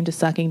when it came to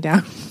sucking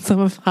down some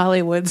of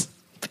Hollywood's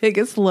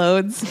biggest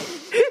loads.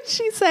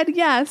 She said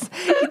yes.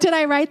 Did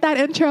I write that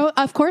intro?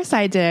 Of course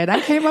I did. I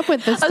came up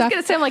with this stuff. I was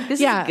going to say, I'm like, this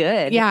is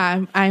good.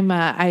 Yeah,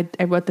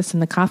 I wrote this in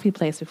the coffee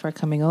place before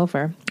coming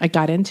over. I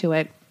got into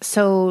it.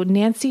 So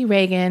Nancy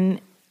Reagan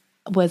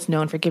was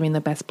known for giving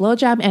the best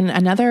blowjob, and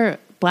another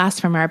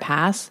blast from our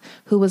past,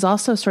 who was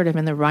also sort of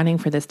in the running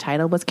for this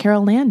title, was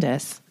Carol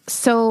Landis.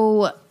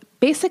 So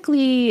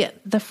basically,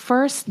 the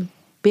first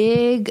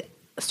big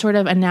sort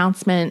of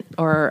announcement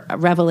or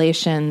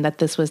revelation that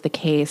this was the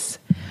case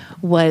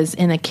was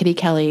in a Kitty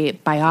Kelly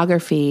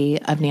biography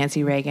of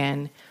Nancy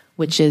Reagan,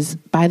 which is,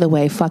 by the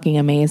way, fucking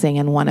amazing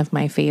and one of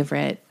my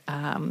favorite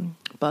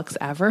books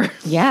ever.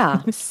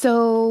 Yeah.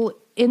 So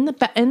in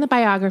the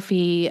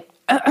biography,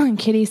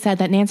 Kitty said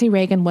that Nancy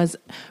Reagan was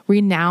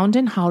renowned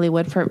in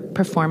Hollywood for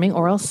performing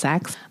oral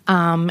sex,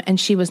 and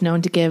she was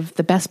known to give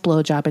the best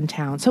blowjob in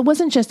town. So it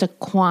wasn't just a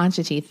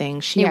quantity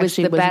thing. She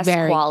actually was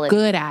very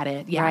good at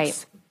it. Yes.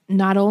 Right.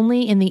 Not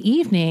only in the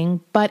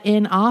evening, but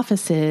in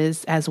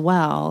offices as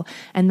well.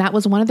 And that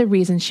was one of the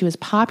reasons she was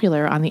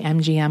popular on the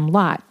MGM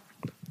lot.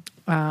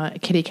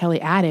 Kitty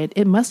Kelly added,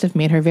 it must have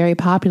made her very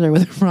popular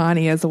with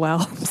Ronnie as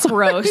well.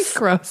 Gross.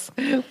 Gross.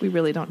 We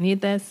really don't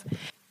need this.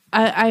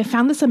 I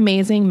found this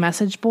amazing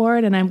message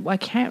board, and I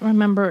can't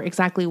remember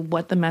exactly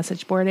what the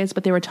message board is,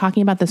 but they were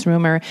talking about this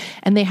rumor,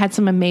 and they had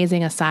some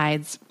amazing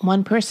asides.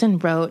 One person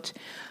wrote,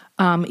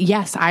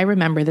 yes, I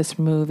remember this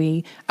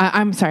movie.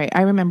 I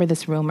remember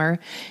this rumor.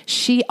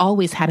 She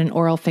always had an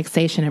oral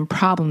fixation and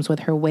problems with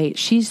her weight.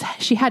 She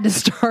had to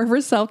starve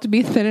herself to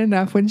be thin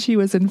enough when she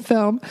was in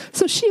film,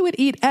 so she would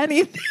eat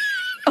anything.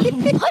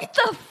 What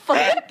the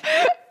fuck?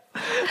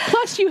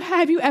 Plus,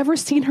 have you ever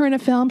seen her in a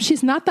film?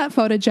 She's not that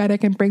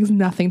photogenic and brings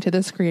nothing to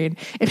the screen.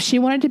 If she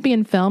wanted to be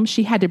in film,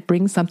 she had to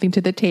bring something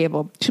to the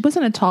table. She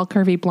wasn't a tall,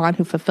 curvy blonde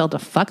who fulfilled a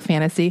fuck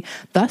fantasy.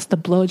 Thus, the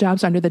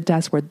blowjobs under the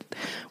desk were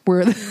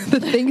the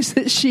things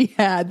that she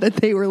had that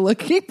they were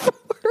looking for.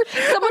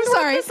 Someone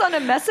wrote this on a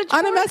message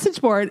board? On a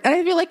message board. And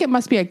I feel like it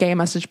must be a gay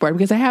message board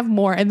because I have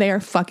more and they are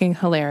fucking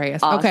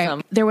hilarious. Awesome.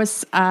 Okay. There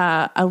was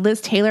a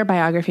Liz Taylor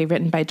biography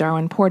written by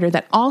Darwin Porter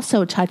that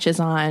also touches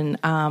on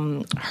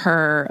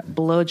her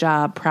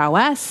blowjob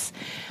prowess.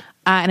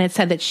 And it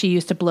said that she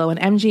used to blow an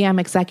MGM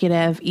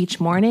executive each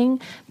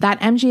morning. That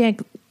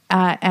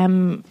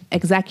MGM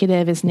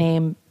executive is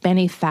named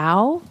Benny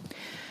Thau.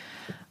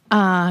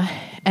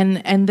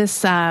 And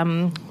this...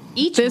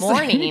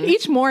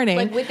 Each morning?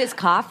 Like with his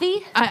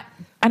coffee?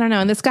 I don't know.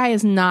 And this guy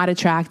is not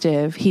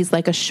attractive. He's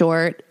like a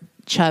short,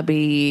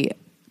 chubby,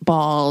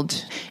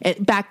 bald.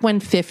 Back when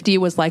 50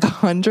 was like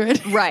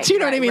 100. Right. Do you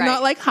know what I mean? Right.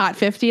 Not like hot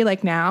 50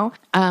 like now.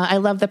 I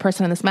love the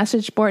person on this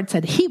message board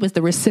said he was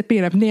the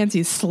recipient of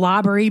Nancy's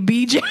slobbery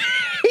BJ.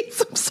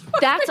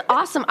 That's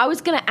awesome. I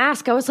was going to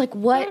ask. I was like,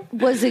 what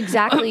was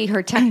exactly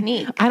her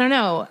technique? I don't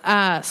know.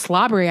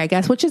 Slobbery, I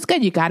guess, which is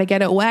good. You got to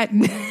get it wet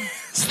and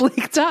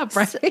sleeked up,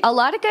 right? A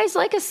lot of guys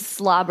like a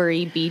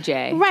slobbery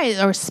BJ.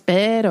 Right. Or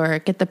spit or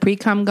get the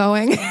pre-cum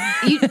going.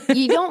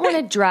 You don't want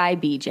a dry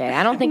BJ.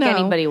 I don't think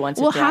anybody wants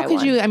a dry one. Well, how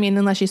could you, I mean,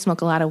 unless you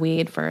smoke a lot of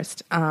weed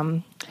first.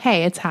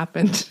 Hey, it's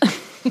happened.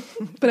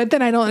 But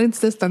then I don't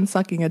insist on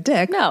sucking a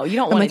dick. No, you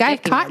don't want a dick. I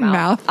have cotton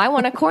mouth. I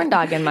want a corn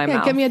dog in my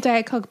mouth. Give me a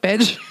Diet Coke,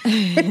 bitch.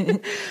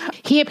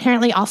 He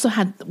apparently also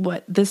had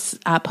what this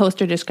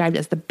poster described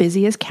as the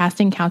busiest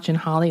casting couch in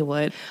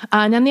Hollywood.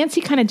 Now,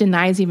 Nancy kind of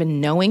denies even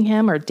knowing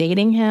him or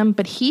dating him,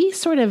 but he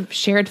sort of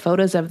shared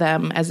photos of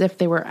them as if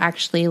they were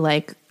actually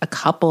like a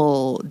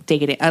couple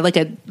dating, like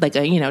a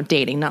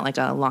dating, not like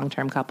a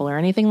long-term couple or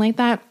anything like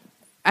that.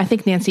 I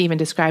think Nancy even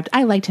described,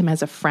 I liked him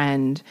as a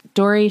friend.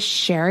 Dory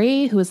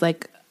Sherry, who was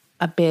like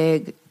a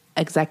big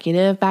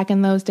executive back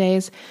in those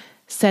days,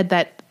 said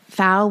that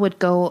Thal would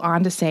go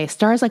on to say,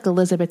 stars like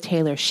Elizabeth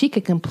Taylor,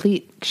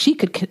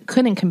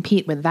 couldn't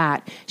compete with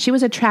that. She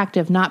was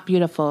attractive, not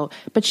beautiful,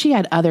 but she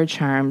had other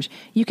charms.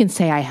 You can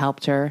say I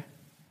helped her.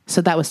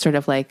 So that was sort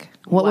of like,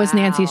 what was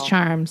Nancy's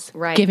charms?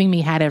 Right. Giving me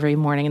head every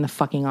morning in the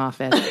fucking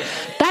office.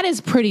 That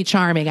is pretty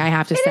charming, I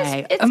have to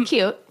say. It's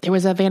cute. There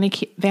was a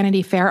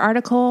Vanity Fair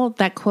article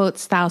that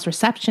quotes Thal's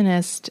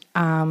receptionist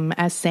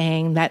as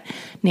saying that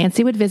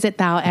Nancy would visit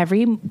Thal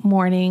every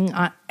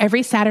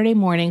Saturday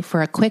morning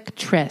for a quick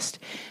tryst.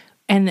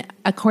 And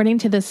according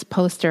to this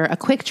poster, a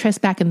quick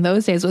tryst back in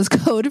those days was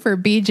code for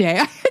BJ.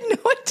 I had no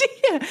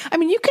idea. I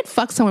mean, you could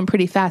fuck someone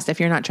pretty fast if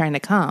you're not trying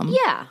to come.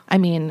 Yeah. I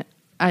mean,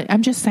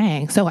 I'm just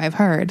saying. So I've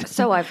heard.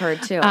 So I've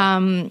heard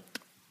too.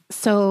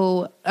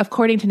 So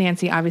according to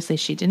Nancy, obviously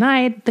she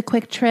denied the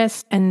quick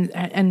tryst,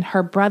 and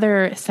her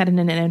brother said in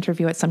an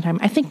interview at some time,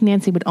 I think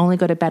Nancy would only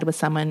go to bed with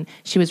someone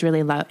she was really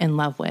in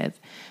love with.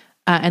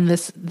 And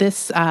this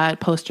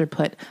poster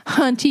put,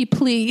 Hunty,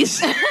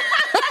 please.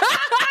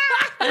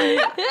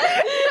 And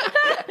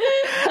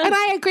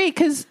I agree,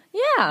 because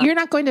you're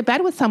not going to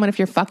bed with someone if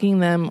you're fucking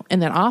them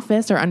in an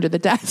office or under the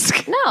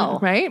desk. No.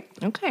 Right?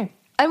 Okay.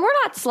 And we're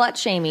not slut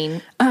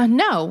shaming.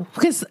 No,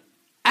 because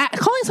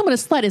calling someone a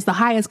slut is the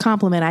highest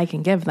compliment I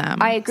can give them.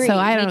 I agree. So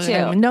I don't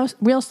know. No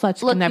real sluts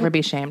can never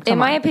be shamed. In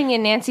my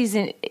opinion, Nancy's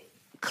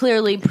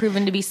clearly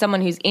proven to be someone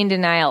who's in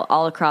denial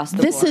all across the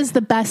board. This is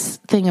the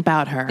best thing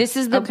about her. This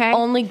is the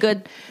only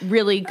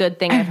really good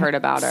thing I've heard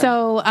about her.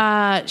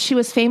 So she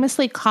was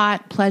famously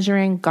caught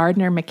pleasuring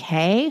Gardner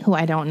McKay, who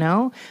I don't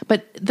know,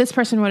 but this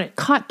person wrote it,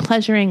 caught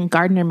pleasuring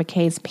Gardner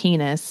McKay's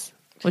penis,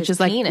 which is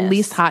like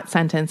least hot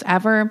sentence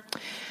ever.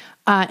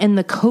 In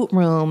the coat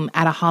room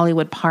at a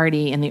Hollywood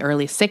party in the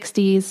early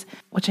 60s,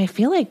 which I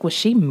feel like, was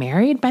she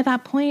married by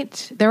that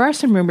point? There are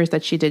some rumors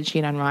that she did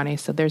cheat on Ronnie,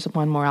 so there's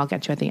one more I'll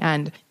get to at the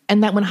end.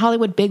 And that when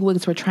Hollywood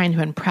bigwigs were trying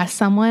to impress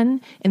someone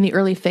in the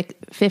early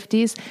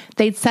 50s,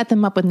 they'd set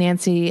them up with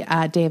Nancy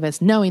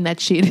Davis, knowing that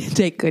she'd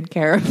take good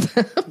care of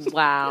them.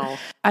 Wow.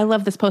 I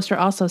love this poster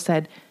also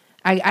said,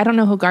 I don't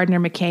know who Gardner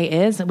McKay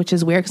is, which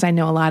is weird because I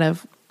know a lot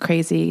of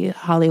crazy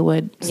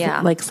Hollywood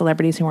like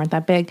celebrities who weren't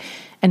that big.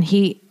 And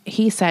he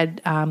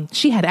said,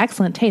 she had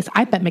excellent taste.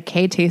 I bet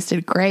McKay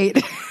tasted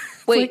great.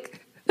 Wait.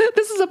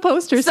 This is a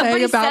poster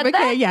saying about McKay.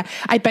 That? Yeah.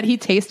 I bet he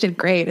tasted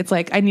great. It's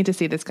like, I need to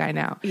see this guy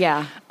now.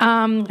 Yeah.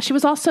 She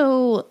was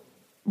also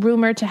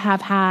rumored to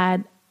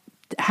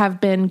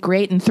have been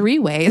great in 3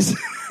 ways.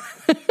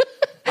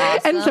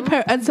 Awesome.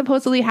 and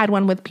supposedly had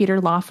one with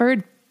Peter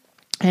Lawford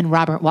and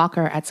Robert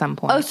Walker at some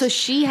point. Oh, so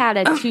she had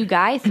a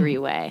 2-guy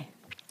 3-way.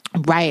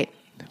 Right.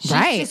 She's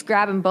just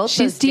grabbing both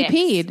She's those dicks.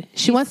 DP'd.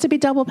 She wants to be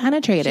double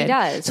penetrated. She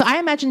does. So I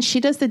imagine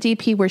she does the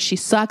DP where she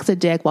sucks a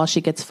dick while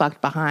she gets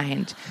fucked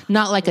behind.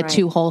 Not like a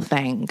 2-hole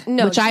thing.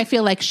 No, which I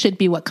feel like should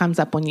be what comes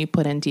up when you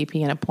put in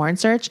DP in a porn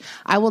search.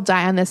 I will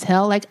die on this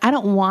hill. Like, I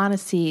don't want to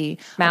see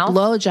Mouth? a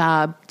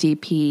blowjob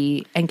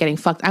DP and getting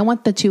fucked. I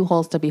want the 2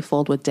 holes to be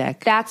filled with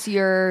dick. That's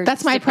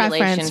my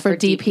preference for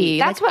DP.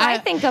 That's like, what I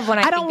think of when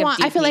I think of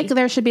DP. I feel like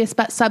there should be a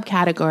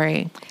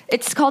subcategory.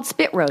 It's called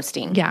spit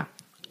roasting. Yeah.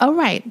 Oh,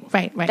 right.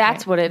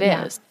 That's what it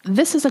is.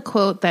 This is a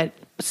quote that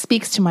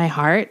speaks to my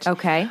heart.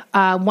 Okay.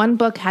 One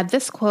book had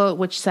this quote,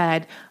 which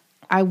said,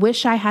 I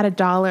wish I had a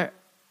dollar.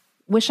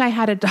 Wish I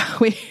had a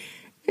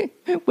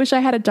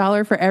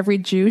dollar for every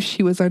Jew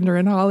she was under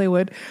in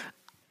Hollywood.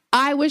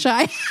 I wish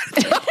I had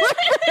a dollar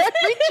for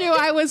every Jew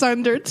I was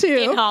under,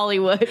 too. In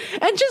Hollywood.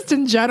 And just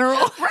in general.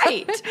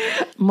 Right.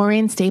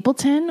 Maureen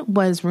Stapleton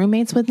was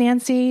roommates with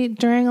Nancy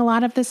during a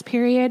lot of this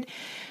period.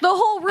 The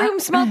whole room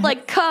smelled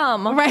like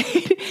cum.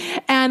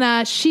 Right.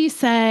 And she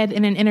said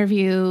in an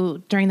interview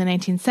during the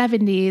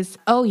 1970s,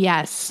 oh,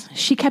 yes,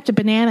 she kept a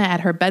banana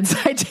at her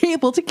bedside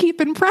table to keep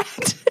in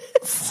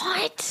practice.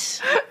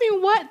 What? I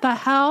mean, what the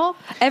hell?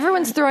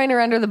 Everyone's throwing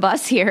her under the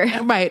bus here.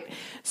 Right.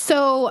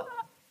 So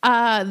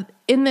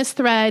in this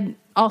thread,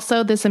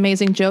 also this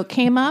amazing joke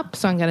came up.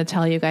 So I'm going to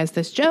tell you guys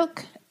this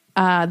joke.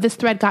 This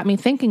thread got me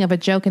thinking of a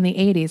joke in the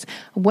 80s.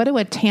 What do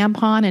a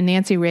tampon and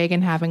Nancy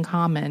Reagan have in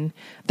common?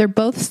 They're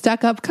both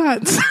stuck-up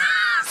cunts.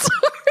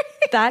 Sorry.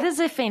 That is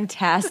a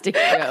fantastic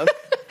joke.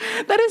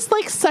 That is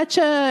like such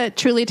a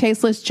truly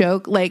tasteless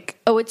joke. Like,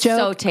 it's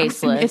so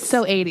tasteless. It's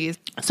so 80s.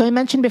 So I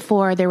mentioned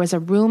before there was a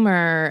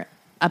rumor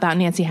about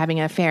Nancy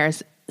having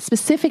affairs,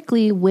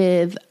 specifically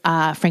with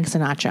Frank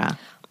Sinatra.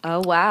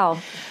 Oh, wow.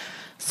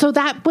 So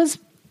that was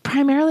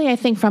primarily, I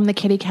think, from the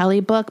Kitty Kelly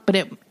book,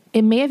 but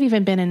It may have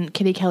even been in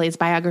Kitty Kelly's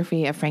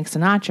biography of Frank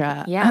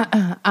Sinatra.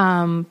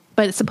 Yeah.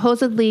 But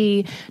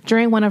supposedly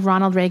during one of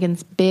Ronald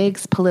Reagan's big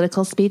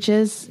political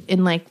speeches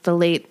in like the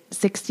late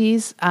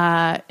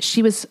 60s,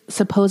 she was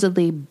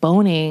supposedly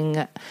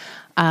boning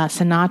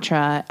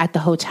Sinatra at the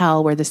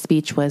hotel where the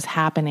speech was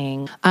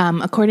happening.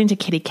 According to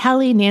Kitty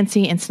Kelly,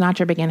 Nancy and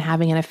Sinatra began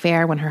having an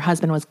affair when her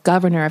husband was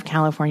governor of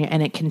California,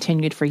 and it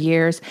continued for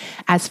years.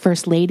 As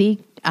First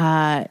Lady,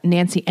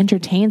 Nancy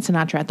entertained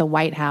Sinatra at the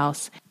White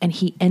House, and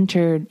he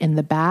entered in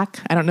the back.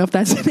 I don't know if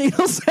that's an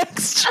anal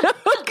sex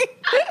joke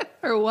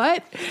or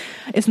what.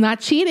 It's not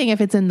cheating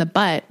if it's in the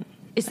butt,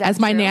 as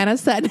my Nana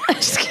said.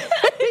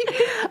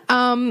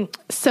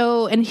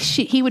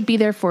 He would be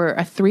there for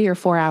a 3 or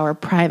 4 hour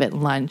private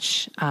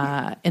lunch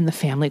in the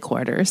family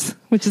quarters,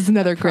 which is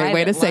another great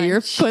way to say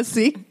you're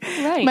pussy.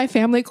 Right. My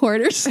family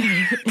quarters.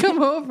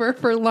 Come over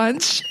for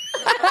lunch.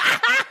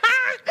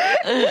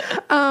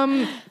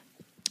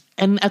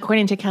 And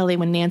according to Kelly,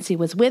 when Nancy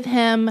was with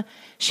him,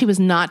 she was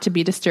not to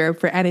be disturbed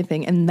for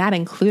anything. And that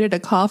included a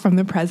call from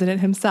the president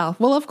himself.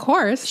 Well, of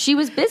course. She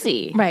was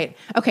busy. Right.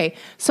 Okay.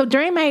 So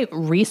during my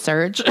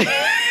research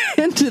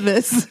into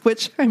this,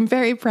 which I'm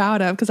very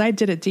proud of because I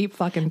did a deep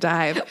fucking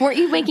dive. Weren't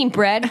you making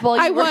bread while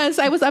you were?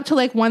 I was up to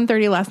like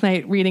 1:30 last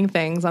night reading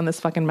things on this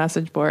fucking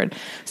message board.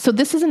 So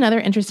this is another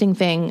interesting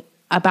thing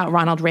about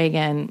Ronald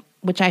Reagan,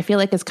 which I feel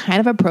like is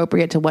kind of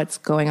appropriate to what's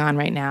going on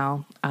right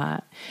now.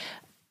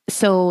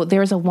 So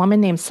there's a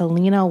woman named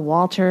Selena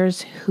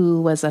Walters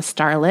who was a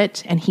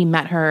starlet, and he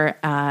met her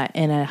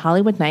in a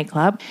Hollywood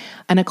nightclub.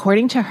 And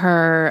according to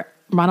her,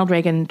 Ronald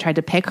Reagan tried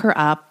to pick her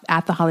up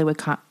at the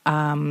Hollywood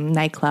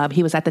nightclub.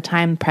 He was at the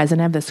time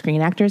president of the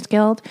Screen Actors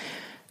Guild.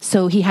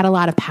 So he had a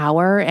lot of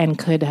power and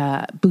could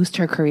boost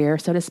her career,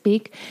 so to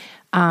speak.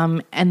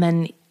 And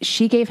then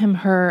she gave him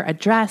her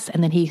address,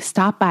 and then he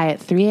stopped by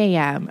at 3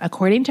 a.m.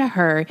 According to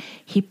her,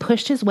 he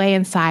pushed his way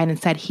inside and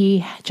said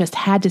he just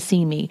had to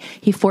see me.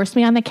 He forced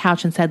me on the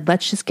couch and said,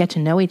 let's just get to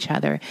know each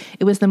other.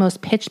 It was the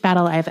most pitched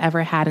battle I've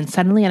ever had, and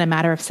suddenly in a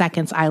matter of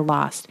seconds, I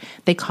lost.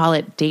 They call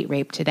it date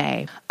rape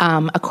today.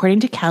 According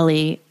to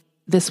Kelly,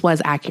 this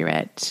was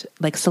accurate.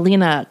 Like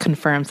Selena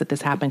confirms that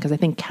this happened because I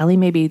think Kelly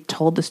maybe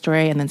told the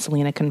story and then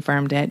Selena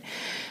confirmed it.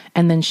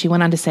 And then she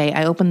went on to say,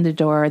 I opened the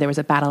door. There was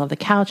a battle of the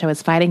couch. I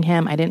was fighting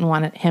him. I didn't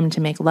want him to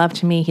make love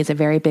to me. He's a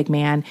very big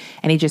man,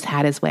 and he just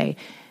had his way.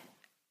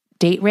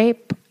 Date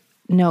rape?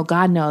 No,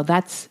 God, no.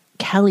 That's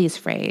Kelly's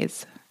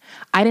phrase.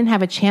 I didn't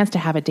have a chance to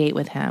have a date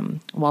with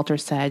him. Walter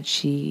said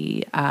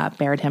she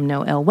bared him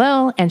no ill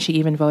will, and she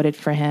even voted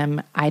for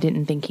him. I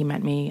didn't think he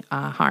meant me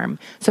harm.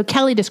 So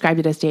Kelly described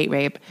it as date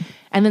rape.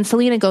 And then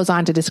Selena goes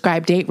on to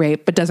describe date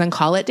rape, but doesn't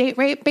call it date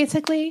rape,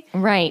 basically.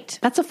 Right.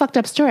 That's a fucked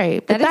up story.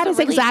 But that is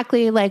really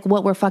exactly like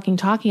what we're fucking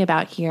talking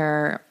about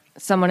here.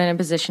 Someone in a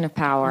position of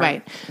power.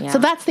 Right. Yeah. So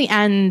that's the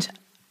end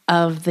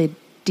of the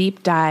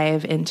deep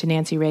dive into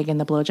Nancy Reagan,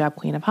 the blowjob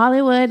queen of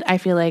Hollywood. I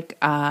feel like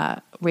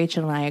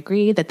Rachel and I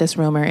agree that this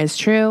rumor is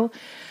true.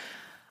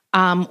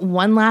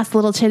 One last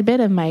little tidbit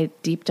of my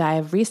deep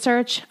dive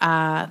research.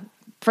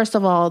 First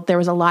of all, there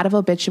was a lot of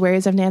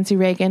obituaries of Nancy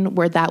Reagan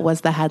where that was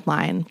the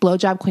headline.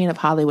 Blowjob queen of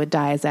Hollywood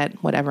dies at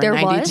whatever, there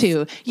 92.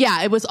 Was?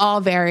 Yeah, it was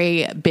all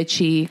very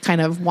bitchy, kind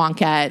of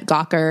wonkette,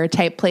 gawker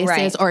type places,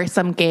 right. Or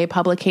some gay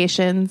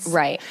publications.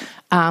 Right.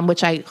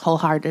 Which I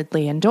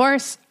wholeheartedly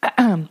endorse.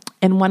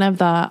 In one of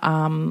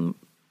the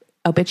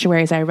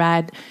obituaries I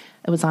read,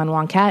 it was on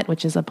Wonkette,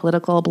 which is a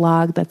political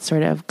blog that's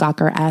sort of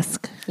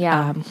Gawker-esque,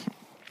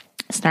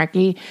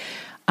 snarky.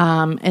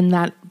 In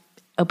that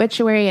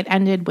obituary, it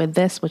ended with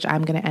this, which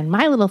I'm going to end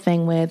my little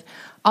thing with.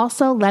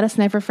 Also, let us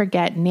never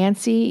forget,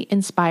 Nancy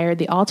inspired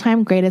the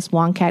all-time greatest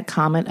Wonkette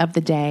comment of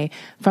the day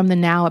from the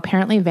now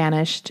apparently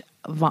vanished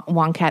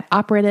Wonkette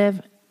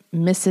operative,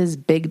 Mrs.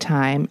 Big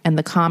Time. And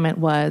the comment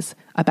was,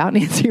 about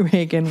Nancy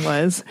Reagan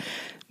was,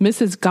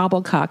 Mrs.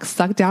 Gobblecock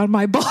sucked down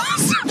my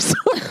balls. I'm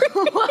sorry.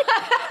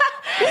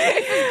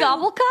 Mrs.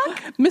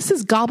 Gobblecock?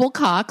 Mrs.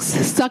 Gobblecocks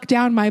sucked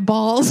down my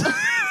balls.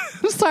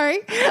 I'm sorry.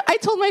 I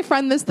told my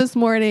friend this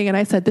morning, and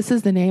I said, this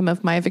is the name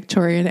of my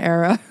Victorian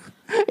era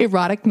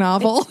erotic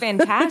novel. It's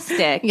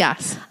fantastic.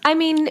 Yes. I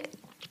mean,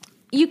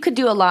 you could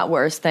do a lot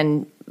worse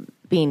than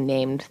being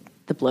named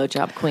the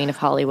blowjob queen of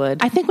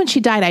Hollywood. I think when she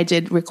died, I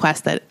did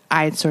request that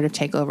I sort of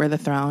take over the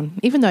throne,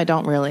 even though I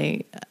don't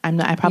really.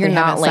 I probably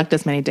haven't sucked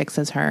as many dicks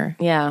as her.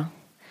 Yeah.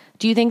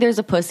 Do you think there's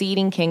a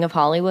pussy-eating king of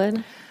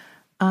Hollywood?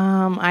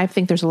 I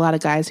think there's a lot of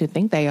guys who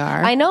think they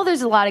are. I know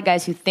there's a lot of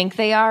guys who think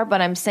they are,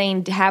 but I'm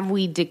saying, have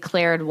we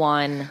declared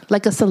one?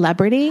 Like a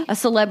celebrity? A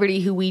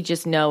celebrity who we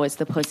just know is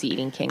the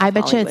pussy-eating king of I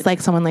bet Hollywood. you it's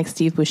like someone like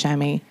Steve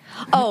Buscemi.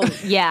 Oh,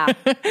 yeah.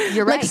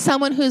 You're right. Like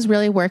someone who's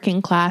really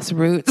working class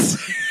roots.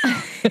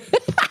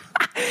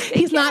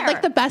 He's not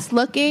like the best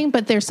looking,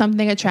 but there's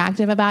something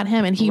attractive about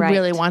him, and he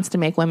really wants to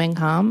make women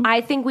come. I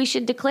think we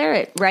should declare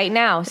it right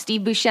now.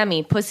 Steve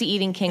Buscemi,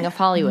 pussy-eating king of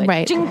Hollywood.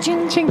 Right. Ching,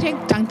 ching. Ching,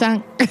 ching. Dunk,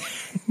 dunk.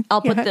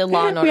 I'll put the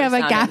Law and Order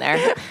sound in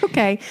there.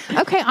 Okay,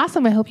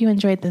 awesome. I hope you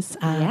enjoyed this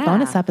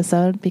bonus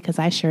episode because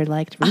I sure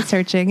liked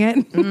researching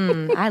it.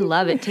 I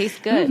love it. Tastes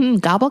good.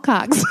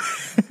 Gobblecocks.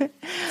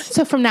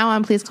 So from now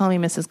on, please call me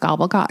Mrs.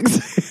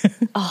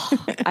 Gobblecocks.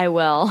 Oh, I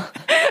will.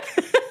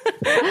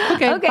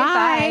 Okay,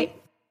 bye.